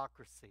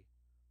hypocrisy.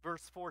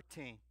 Verse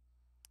 14.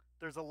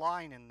 There's a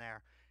line in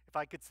there. If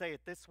I could say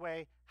it this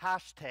way,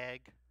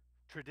 hashtag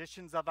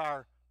traditions of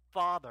our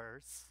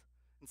fathers.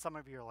 And some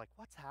of you are like,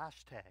 what's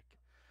hashtag?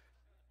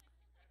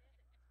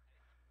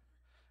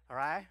 All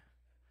right?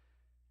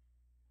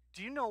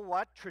 Do you know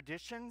what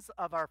traditions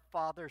of our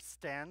fathers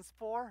stands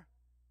for?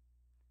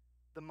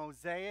 The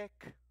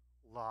Mosaic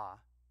Law.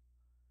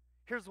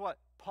 Here's what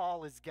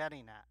Paul is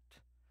getting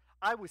at.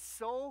 I was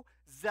so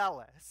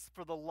zealous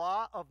for the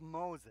law of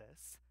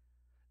Moses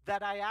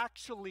that I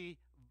actually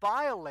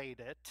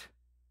violated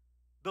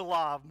the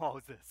law of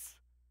Moses.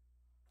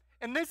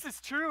 And this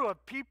is true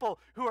of people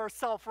who are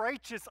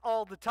self-righteous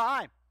all the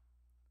time.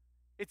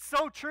 It's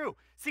so true.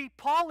 See,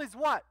 Paul is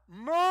what?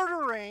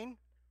 Murdering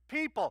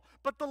people.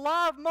 But the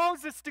law of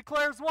Moses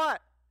declares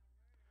what?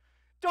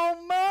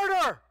 Don't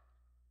murder.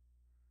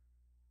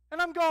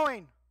 And I'm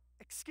going,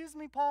 excuse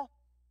me, Paul?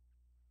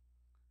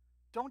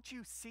 Don't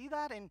you see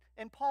that?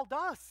 And Paul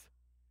does.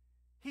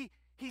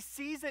 He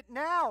sees it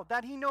now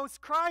that he knows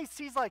Christ.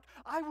 He's like,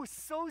 I was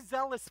so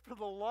zealous for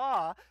the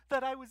law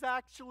that I was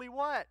actually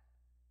what?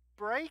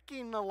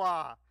 Breaking the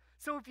law.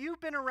 So if you've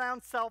been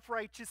around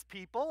self-righteous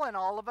people, and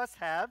all of us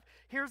have,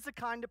 here's the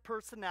kind of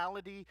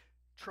personality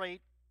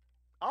trait,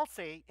 I'll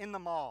say, in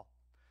them all.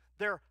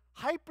 They're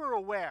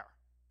hyper-aware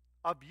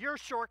of your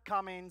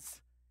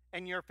shortcomings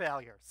and your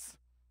failures.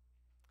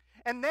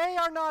 And they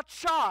are not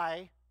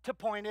shy to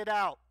point it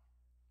out.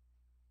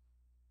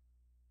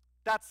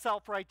 That's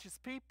self-righteous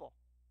people.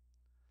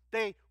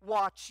 They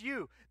watch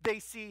you. They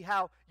see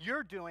how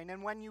you're doing.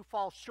 And when you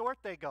fall short,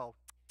 they go,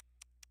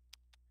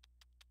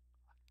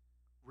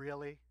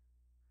 really?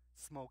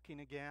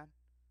 Smoking again?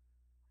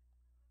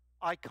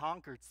 I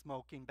conquered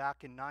smoking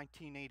back in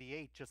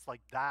 1988 just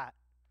like that.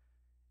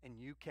 And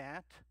you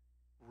can't?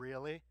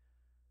 Really?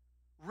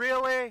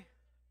 Really?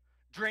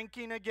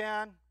 Drinking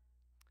again?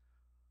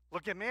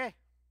 Look at me.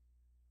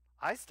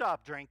 I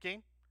stopped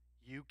drinking.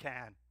 You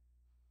can.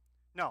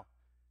 No,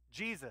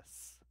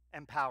 Jesus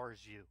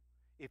empowers you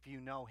if you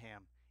know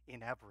him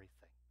in everything.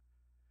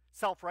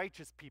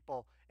 Self-righteous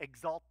people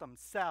exalt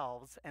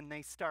themselves and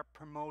they start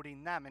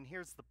promoting them. And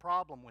here's the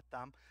problem with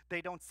them.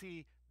 They don't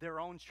see their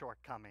own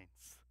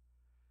shortcomings.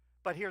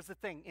 But here's the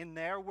thing. In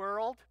their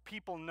world,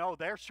 people know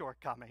their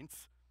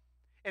shortcomings.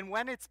 And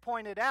when it's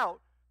pointed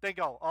out, they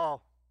go,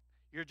 oh,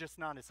 you're just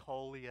not as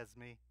holy as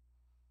me.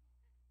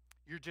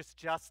 You're just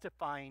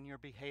justifying your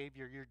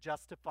behavior. You're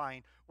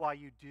justifying why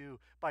you do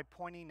by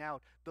pointing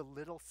out the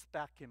little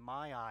speck in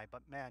my eye.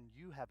 But man,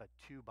 you have a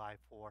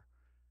 2x4.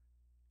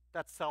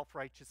 That's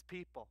self-righteous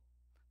people.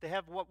 They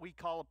have what we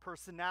call a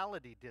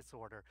personality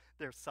disorder.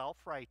 They're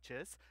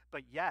self-righteous,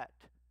 but yet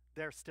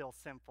they're still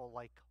sinful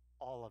like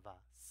all of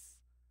us.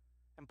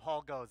 And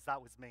Paul goes,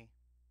 that was me.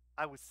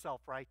 I was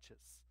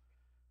self-righteous.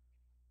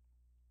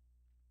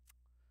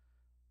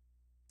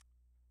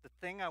 The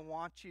thing I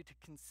want you to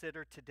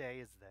consider today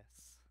is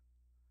this.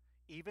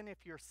 Even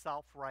if you're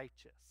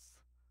self-righteous,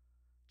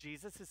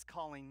 Jesus is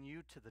calling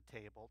you to the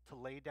table to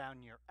lay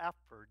down your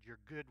effort, your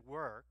good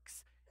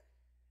works,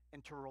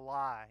 and to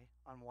rely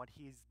on what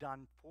he's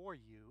done for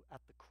you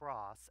at the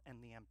cross and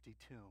the empty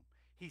tomb.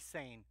 He's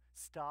saying,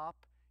 stop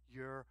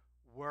your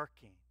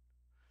working.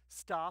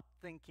 Stop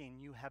thinking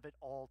you have it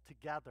all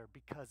together,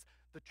 because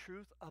the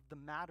truth of the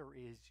matter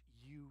is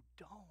you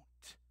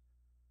don't.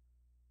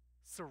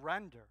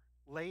 Surrender.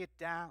 Lay it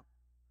down.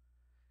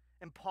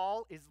 And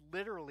Paul is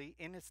literally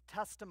in his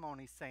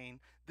testimony saying,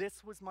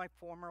 this was my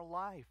former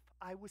life.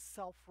 I was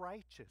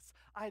self-righteous.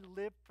 I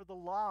lived for the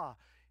law.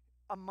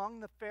 Among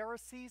the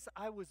Pharisees,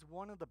 I was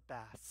one of the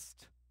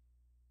best.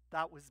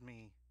 That was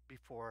me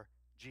before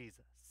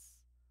Jesus.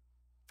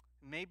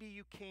 Maybe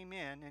you came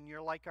in and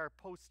you're like our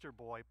poster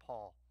boy,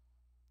 Paul.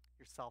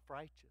 You're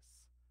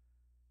self-righteous.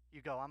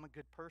 You go, I'm a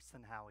good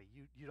person, Howie.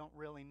 You don't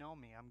really know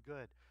me. I'm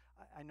good.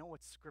 I know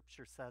what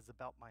Scripture says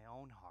about my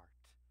own heart.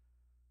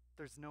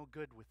 There's no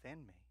good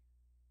within me.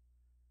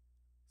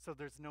 So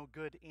there's no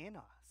good in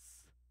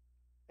us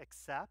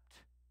except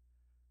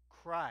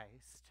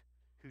Christ,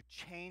 who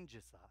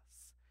changes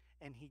us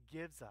and he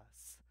gives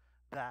us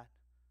that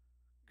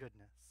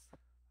goodness.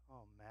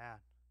 Oh man.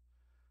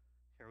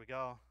 Here we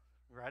go.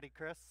 Ready,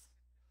 Chris?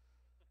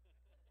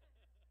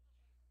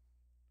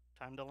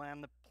 Time to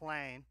land the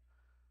plane.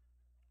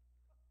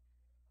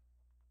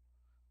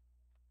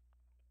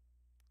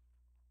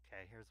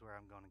 Okay, here's where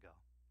I'm going to go.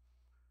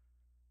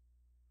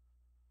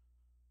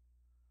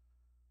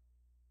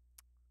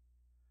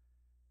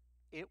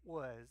 It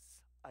was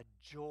a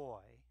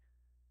joy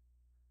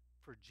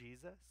for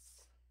Jesus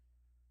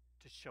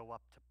to show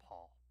up to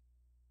Paul.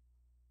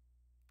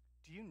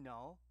 Do you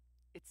know,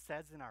 it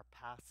says in our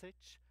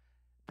passage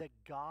that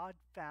God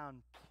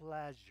found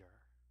pleasure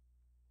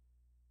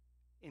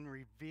in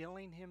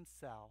revealing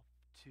himself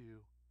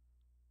to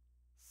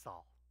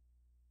Saul.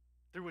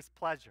 There was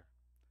pleasure.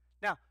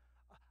 Now,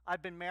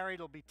 I've been married,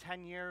 it'll be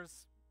 10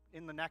 years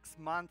in the next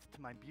month,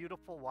 to my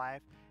beautiful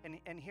wife.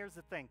 And here's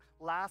the thing.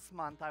 Last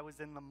month I was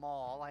in the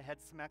mall. I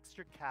had some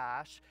extra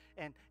cash.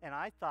 And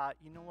I thought,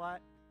 you know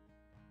what?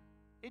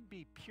 It'd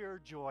be pure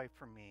joy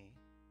for me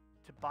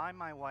to buy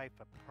my wife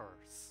a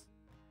purse.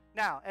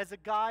 Now, as a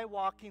guy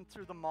walking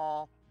through the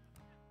mall,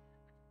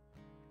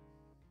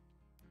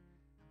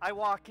 I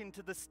walk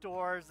into the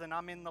stores and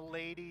I'm in the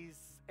ladies'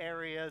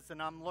 areas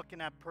and I'm looking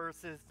at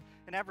purses.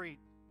 And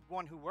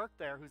everyone who worked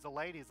there who's a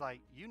lady is like,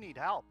 you need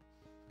help.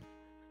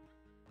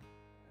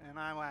 And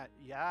I went,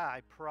 yeah,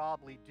 I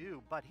probably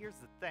do. But here's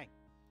the thing.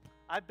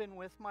 I've been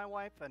with my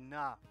wife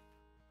enough.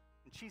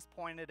 And she's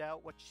pointed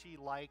out what she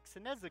likes.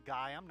 And as a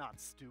guy, I'm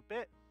not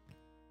stupid.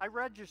 I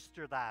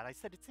register that. I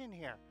said, it's in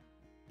here.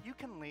 You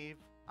can leave.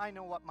 I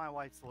know what my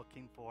wife's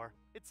looking for.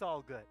 It's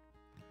all good.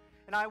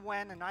 And I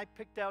went and I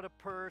picked out a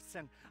purse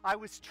and I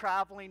was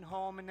traveling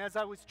home. And as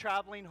I was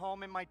traveling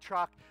home in my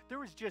truck, there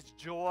was just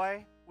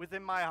joy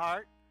within my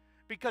heart.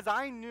 Because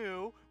I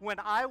knew when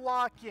I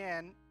walk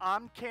in,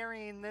 I'm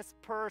carrying this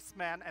purse,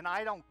 man, and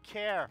I don't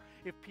care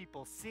if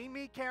people see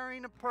me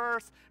carrying a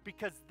purse,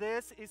 because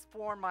this is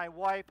for my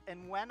wife.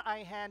 And when I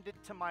hand it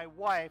to my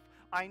wife,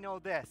 I know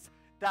this.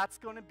 That's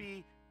going to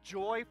be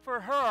joy for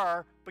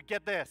her, but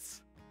get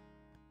this.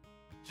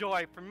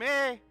 Joy for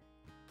me.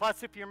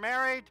 Plus, if you're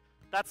married,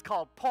 that's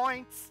called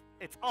points.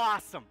 It's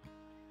awesome.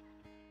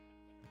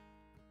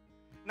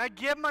 And I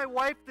give my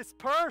wife this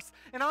purse,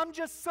 and I'm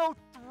just so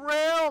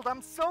thrilled.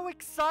 I'm so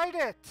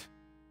excited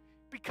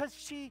because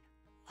she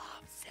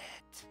loves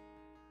it.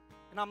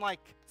 And I'm like,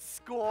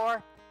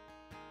 score.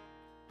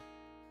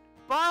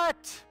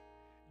 But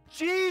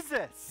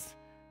Jesus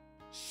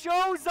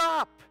shows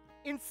up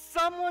in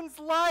someone's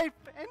life,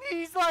 and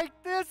he's like,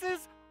 this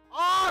is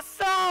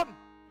awesome.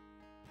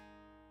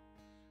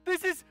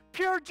 This is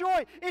pure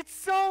joy. It's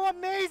so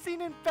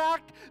amazing, in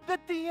fact,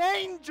 that the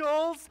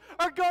angels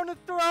are going to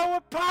throw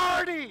a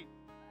party.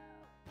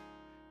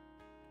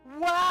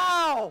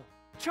 Wow!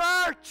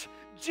 Church,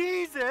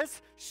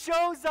 Jesus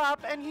shows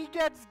up and he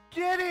gets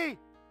giddy.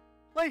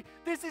 Like,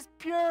 this is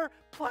pure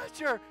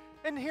pleasure.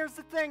 And here's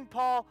the thing,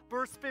 Paul,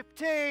 verse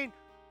 15,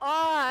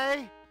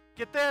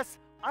 get this,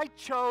 I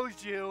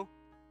chose you.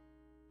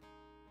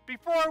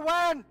 Before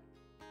when?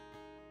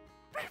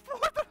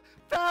 Before the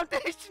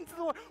foundations of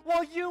the world.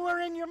 While you were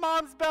in your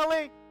mom's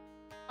belly,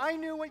 I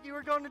knew what you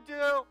were going to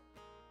do.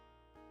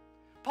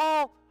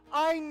 Paul,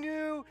 I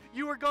knew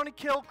you were going to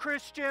kill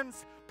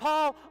Christians.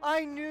 Paul,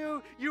 I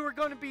knew you were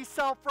going to be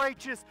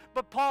self-righteous.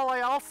 But Paul, I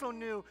also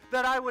knew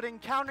that I would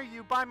encounter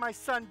you by my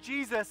son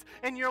Jesus,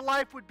 and your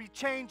life would be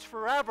changed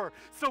forever.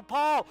 So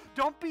Paul,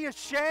 don't be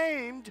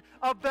ashamed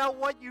about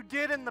what you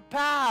did in the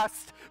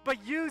past,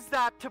 but use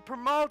that to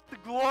promote the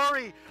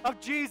glory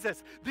of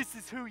Jesus. This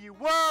is who you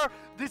were.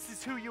 This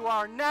is who you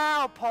are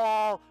now,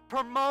 Paul.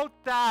 Promote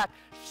that.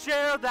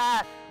 Share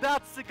that.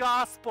 That's the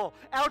gospel.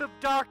 Out of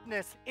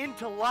darkness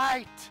into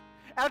light.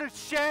 Out of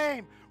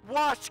shame,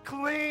 washed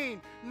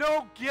clean.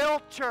 No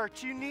guilt,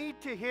 church. You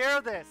need to hear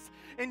this.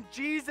 And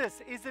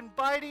Jesus is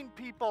inviting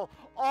people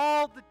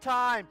all the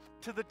time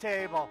to the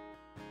table.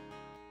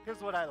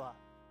 Here's what I love.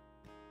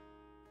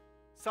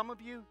 Some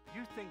of you,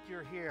 you think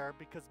you're here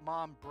because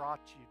mom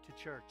brought you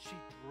to church. She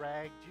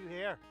dragged you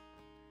here.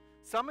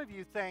 Some of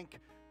you think,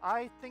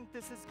 I think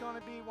this is going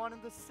to be one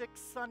of the 6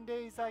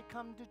 Sundays I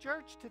come to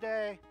church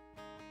today.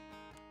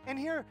 And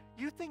here,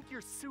 you think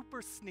you're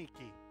super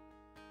sneaky.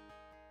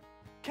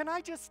 Can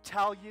I just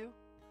tell you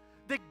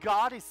that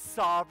God is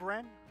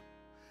sovereign?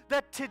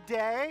 That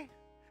today,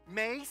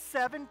 May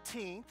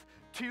 17th,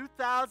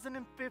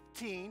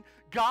 2015,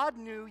 God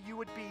knew you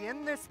would be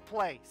in this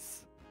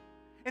place.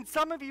 And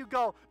some of you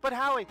go, but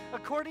Howie,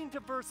 according to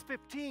verse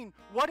 15,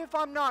 what if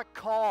I'm not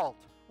called?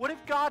 What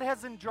if God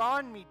hasn't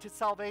drawn me to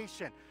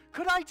salvation?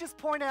 Could I just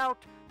point out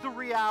the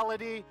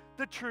reality,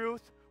 the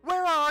truth?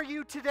 Where are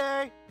you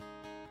today?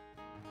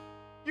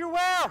 You're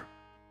where?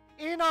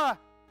 In a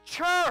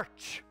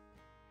church.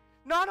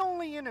 Not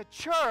only in a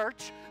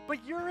church,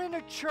 but you're in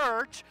a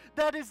church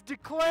that is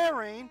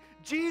declaring,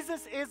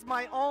 Jesus is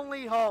my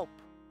only hope.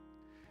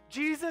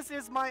 Jesus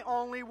is my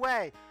only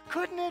way.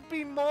 Couldn't it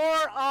be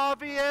more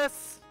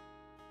obvious?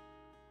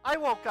 I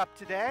woke up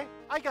today.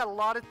 I got a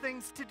lot of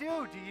things to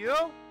do. Do you?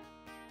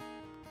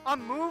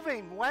 I'm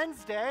moving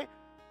Wednesday.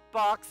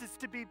 Boxes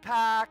to be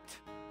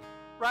packed,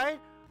 right?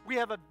 We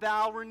have a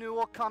vow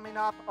renewal coming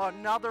up,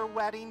 another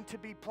wedding to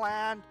be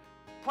planned.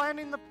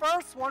 Planning the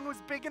first one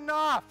was big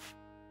enough.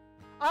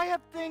 I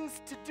have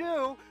things to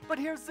do, but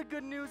here's the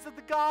good news of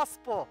the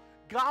gospel.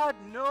 God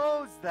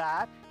knows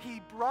that. He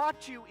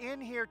brought you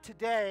in here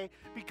today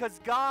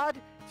because God,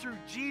 through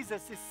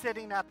Jesus, is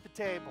sitting at the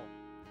table.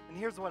 And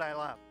here's what I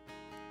love.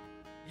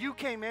 You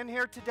came in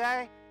here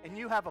today, and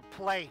you have a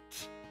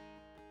plate.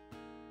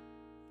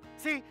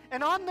 See,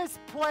 and on this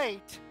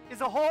plate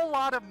is a whole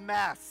lot of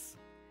mess.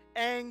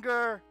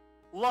 Anger,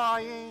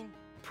 lying,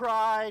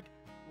 pride,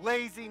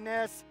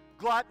 laziness,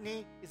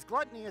 gluttony. Is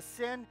gluttony a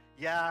sin?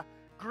 Yeah.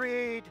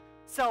 Greed,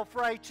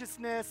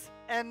 self-righteousness,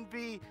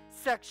 envy,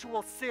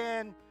 sexual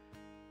sin,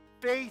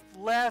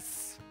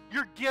 faithless.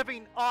 You're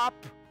giving up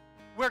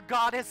where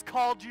God has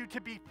called you to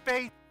be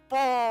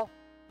faithful,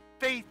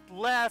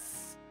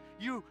 faithless.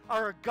 You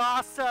are a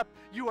gossip.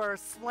 You are a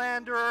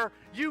slanderer.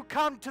 You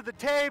come to the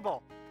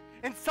table.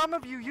 And some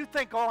of you, you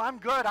think, oh, I'm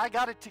good. I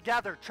got it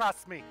together.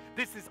 Trust me.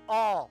 This is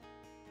all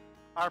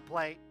our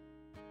plate.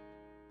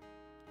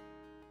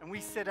 And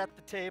we sit at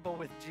the table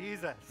with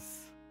Jesus.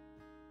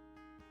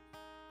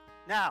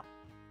 Now,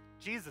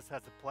 Jesus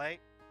has a plate.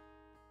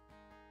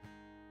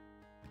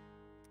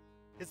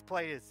 His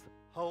plate is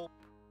hope,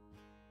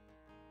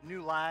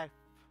 new life,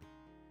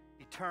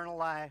 eternal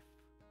life,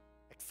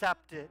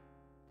 accepted,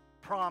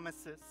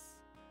 promises,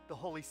 the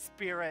Holy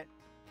Spirit,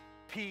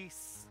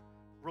 peace,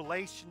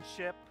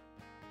 relationship,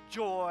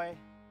 joy,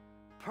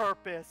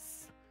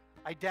 purpose,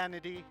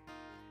 identity.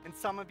 And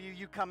some of you,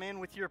 you come in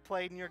with your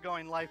plate and you're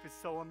going, life is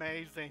so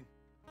amazing.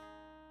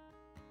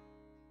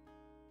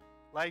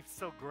 Life's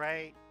so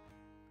great.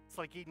 It's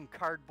like eating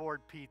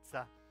cardboard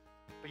pizza.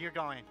 But you're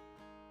going,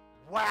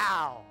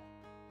 wow,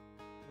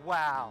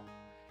 wow.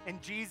 And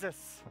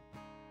Jesus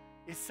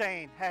is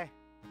saying, hey,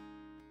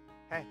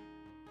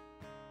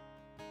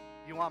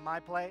 you want my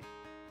plate?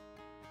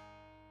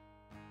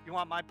 You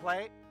want my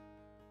plate?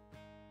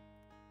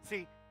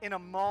 See, in a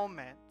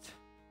moment,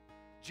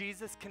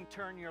 Jesus can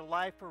turn your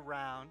life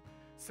around.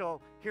 So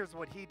here's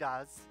what he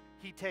does.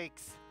 He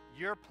takes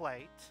your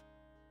plate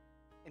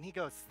and he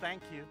goes,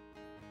 thank you.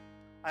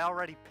 I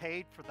already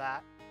paid for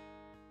that.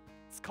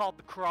 It's called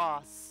the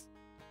cross.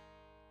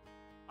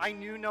 I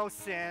knew no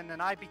sin,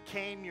 and I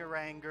became your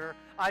anger.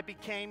 I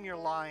became your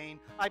lying.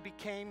 I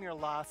became your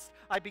lust.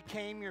 I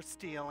became your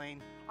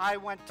stealing. I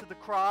went to the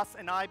cross,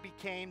 and I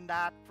became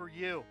that for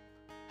you.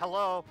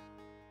 Hello?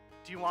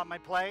 Do you want my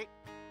plate?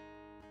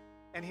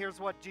 And here's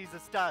what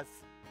Jesus does.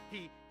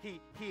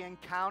 He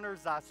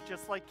encounters us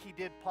just like he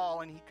did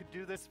Paul, and he could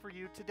do this for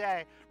you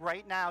today.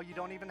 Right now, you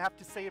don't even have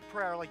to say a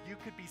prayer. Like, you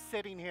could be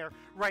sitting here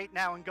right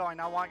now and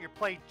going, I want your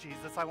plate,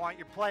 Jesus. I want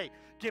your plate.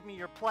 Give me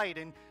your plate.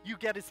 And you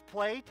get his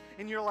plate,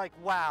 and you're like,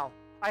 wow,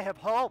 I have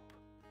hope.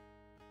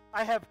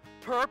 I have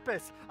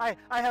purpose. I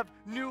have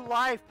new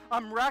life.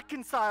 I'm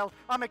reconciled.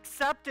 I'm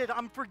accepted.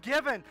 I'm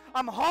forgiven.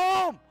 I'm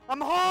home.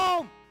 I'm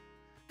home.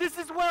 This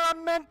is where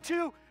I'm meant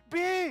to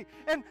be.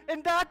 And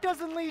that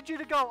doesn't lead you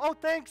to go, oh,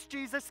 thanks,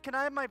 Jesus. Can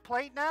I have my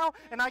plate now?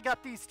 And I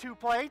got these 2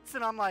 plates,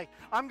 and I'm like,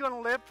 I'm going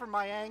to live for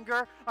my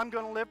anger. I'm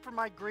going to live for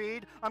my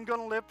greed. I'm going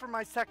to live for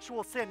my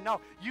sexual sin.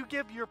 No, you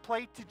give your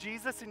plate to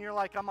Jesus, and you're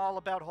like, I'm all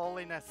about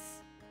holiness.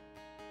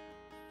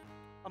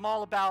 I'm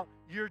all about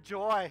your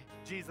joy,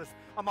 Jesus.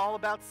 I'm all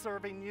about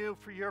serving you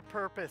for your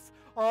purpose.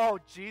 Oh,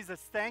 Jesus,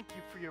 thank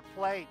you for your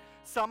plate.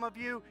 Some of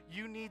you,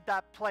 you need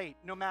that plate,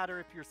 no matter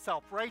if you're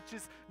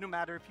self-righteous, no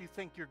matter if you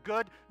think you're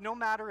good, no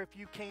matter if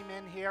you came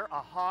in here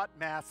a hot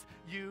mess,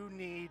 you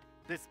need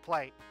this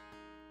plate.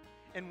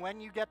 And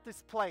when you get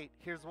this plate,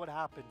 here's what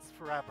happens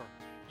forever.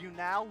 You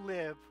now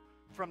live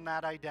from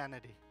that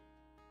identity.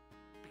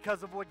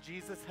 Because of what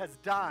Jesus has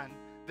done,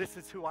 this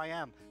is who I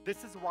am.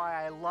 This is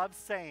why I love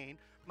saying,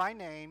 my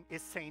name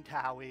is Saint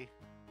Howie.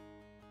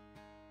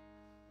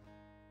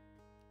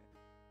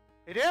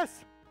 It is.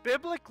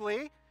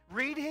 Biblically,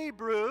 read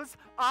Hebrews,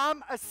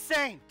 I'm a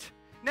saint.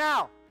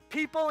 Now,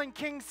 people in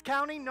Kings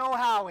County know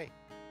Howie.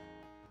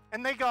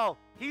 And they go,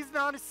 he's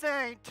not a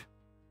saint.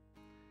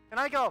 And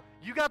I go,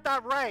 you got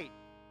that right.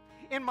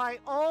 In my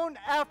own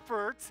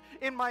efforts,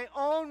 in my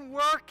own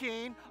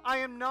working, I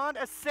am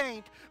not a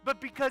saint.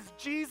 But because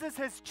Jesus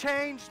has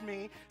changed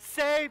me,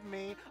 saved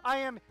me, I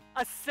am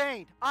a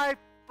saint. I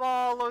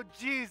follow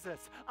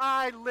Jesus.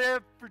 I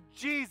live for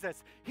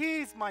Jesus.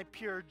 He's my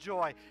pure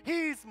joy.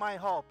 He's my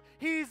hope.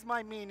 He's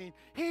my meaning.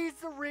 He's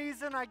the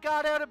reason I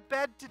got out of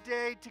bed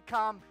today to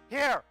come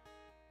here.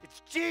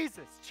 It's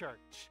Jesus,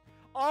 church.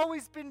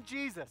 Always been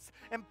Jesus.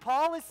 And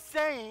Paul is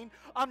saying,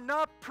 I'm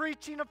not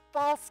preaching a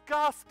false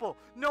gospel.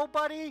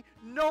 Nobody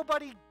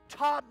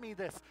taught me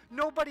this.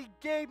 Nobody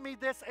gave me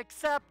this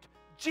except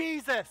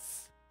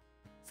Jesus.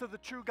 So the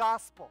true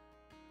gospel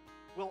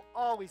will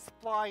always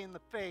fly in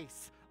the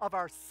face of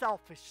our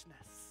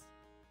selfishness,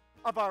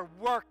 of our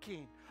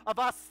working, of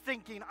us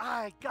thinking,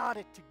 I got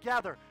it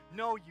together.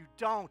 No, you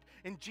don't.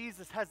 And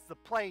Jesus has the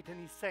plate,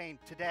 and he's saying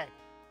today.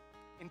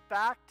 In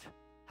fact,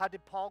 how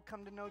did Paul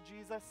come to know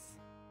Jesus?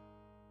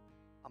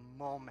 A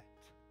moment.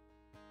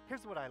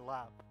 Here's what I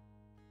love.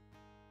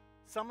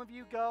 Some of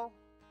you go,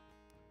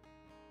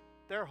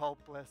 they're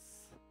hopeless.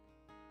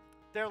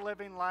 They're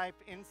living life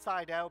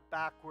inside out,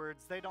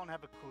 backwards. They don't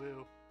have a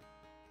clue.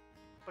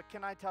 But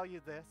can I tell you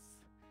this?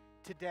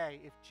 Today,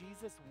 if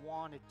Jesus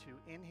wanted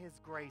to, in his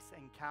grace,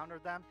 encounter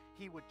them,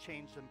 he would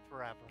change them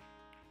forever.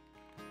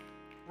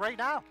 Right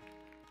now.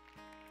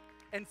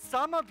 And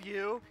some of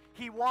you,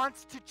 he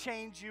wants to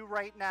change you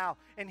right now.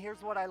 And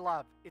here's what I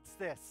love. It's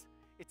this.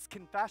 It's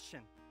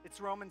confession.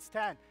 It's Romans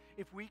 10.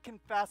 If we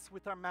confess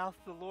with our mouth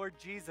the Lord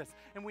Jesus,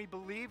 and we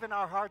believe in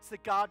our hearts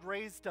that God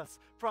raised us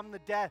from the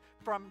dead,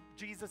 from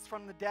Jesus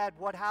from the dead,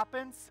 what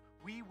happens?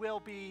 We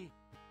will be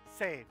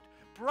saved.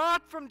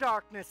 Brought from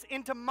darkness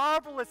into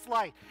marvelous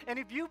light. And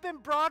if you've been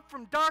brought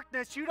from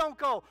darkness, you don't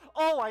go,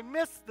 oh, I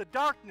missed the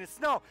darkness.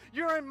 No,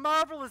 you're in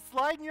marvelous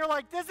light, and you're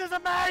like, this is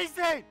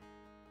amazing.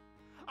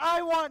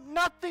 I want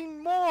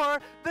nothing more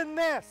than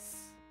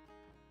this.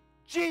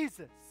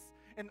 Jesus,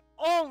 and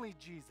only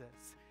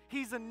Jesus.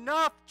 He's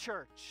enough,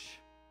 church.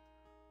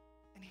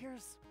 And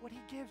here's what he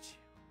gives you.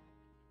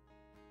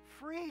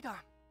 Freedom.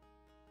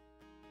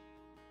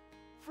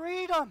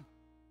 Freedom.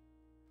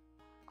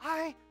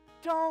 I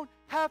don't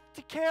have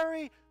to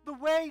carry the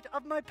weight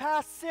of my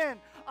past sin.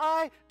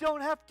 I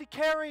don't have to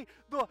carry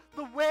the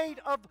weight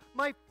of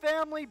my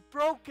family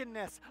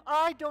brokenness.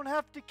 I don't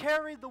have to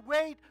carry the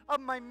weight of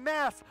my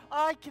mess.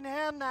 I can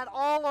hand that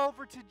all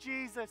over to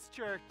Jesus,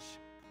 church.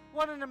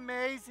 What an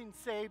amazing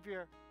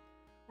Savior.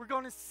 We're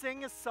going to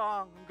sing a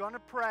song. I'm going to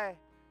pray.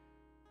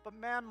 But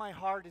man, my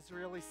heart is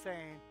really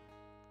saying,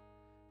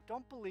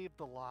 don't believe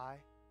the lie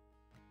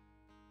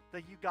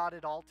that you got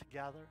it all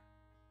together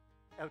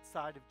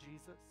outside of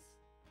Jesus.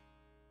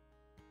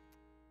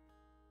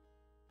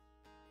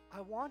 I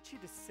want you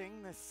to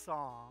sing this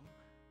song,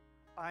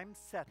 I'm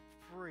set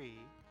free,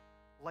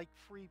 like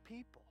free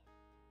people.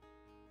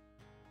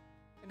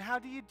 And how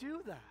do you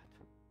do that?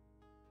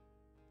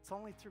 It's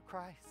only through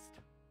Christ.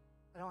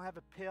 I don't have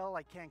a pill.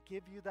 I can't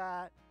give you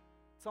that.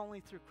 It's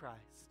only through Christ.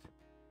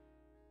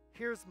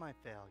 Here's my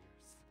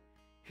failures.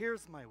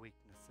 Here's my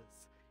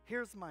weaknesses.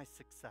 Here's my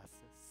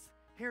successes.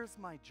 Here's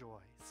my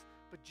joys.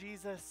 But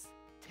Jesus,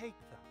 take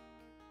them.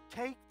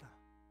 Take them.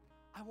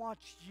 I want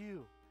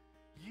you.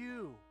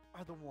 You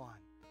are the one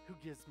who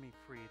gives me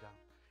freedom.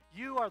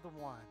 You are the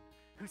one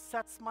who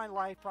sets my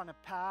life on a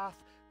path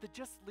that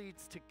just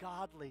leads to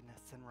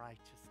godliness and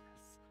righteousness.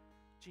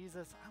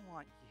 Jesus, I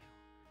want you.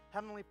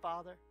 Heavenly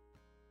Father,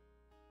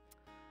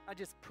 I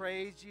just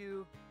praise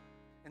you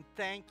and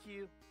thank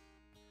you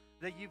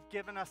that you've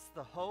given us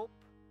the hope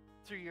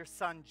through your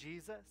Son,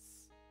 Jesus.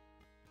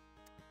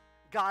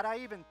 God, I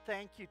even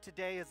thank you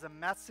today as a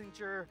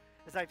messenger,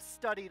 as I've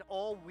studied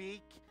all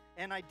week,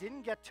 and I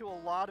didn't get to a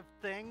lot of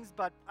things,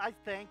 but I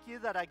thank you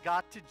that I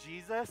got to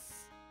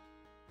Jesus.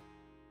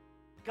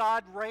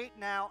 God, right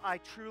now, I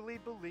truly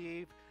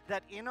believe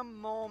that in a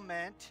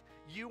moment,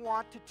 you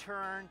want to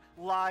turn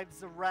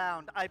lives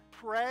around. I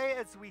pray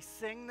as we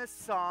sing this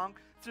song,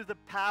 through the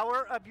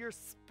power of your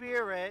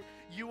Spirit,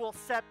 you will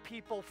set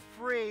people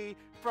free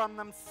from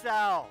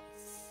themselves.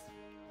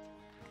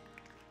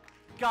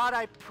 God,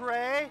 I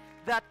pray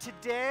that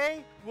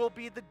today will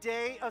be the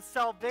day of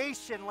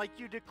salvation like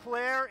you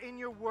declare in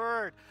your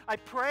word. I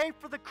pray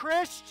for the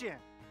Christian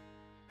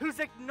who's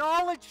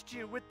acknowledged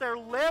you with their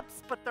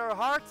lips, but their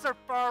hearts are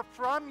far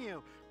from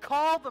you.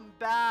 Call them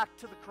back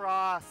to the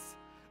cross.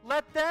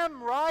 Let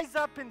them rise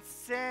up and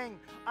sing,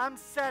 I'm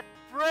set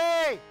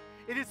free.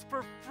 It is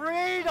for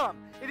freedom.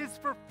 It is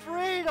for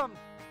freedom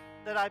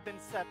that I've been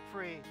set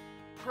free.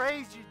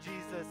 Praise you,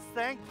 Jesus.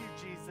 Thank you,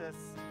 Jesus.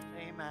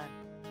 Amen.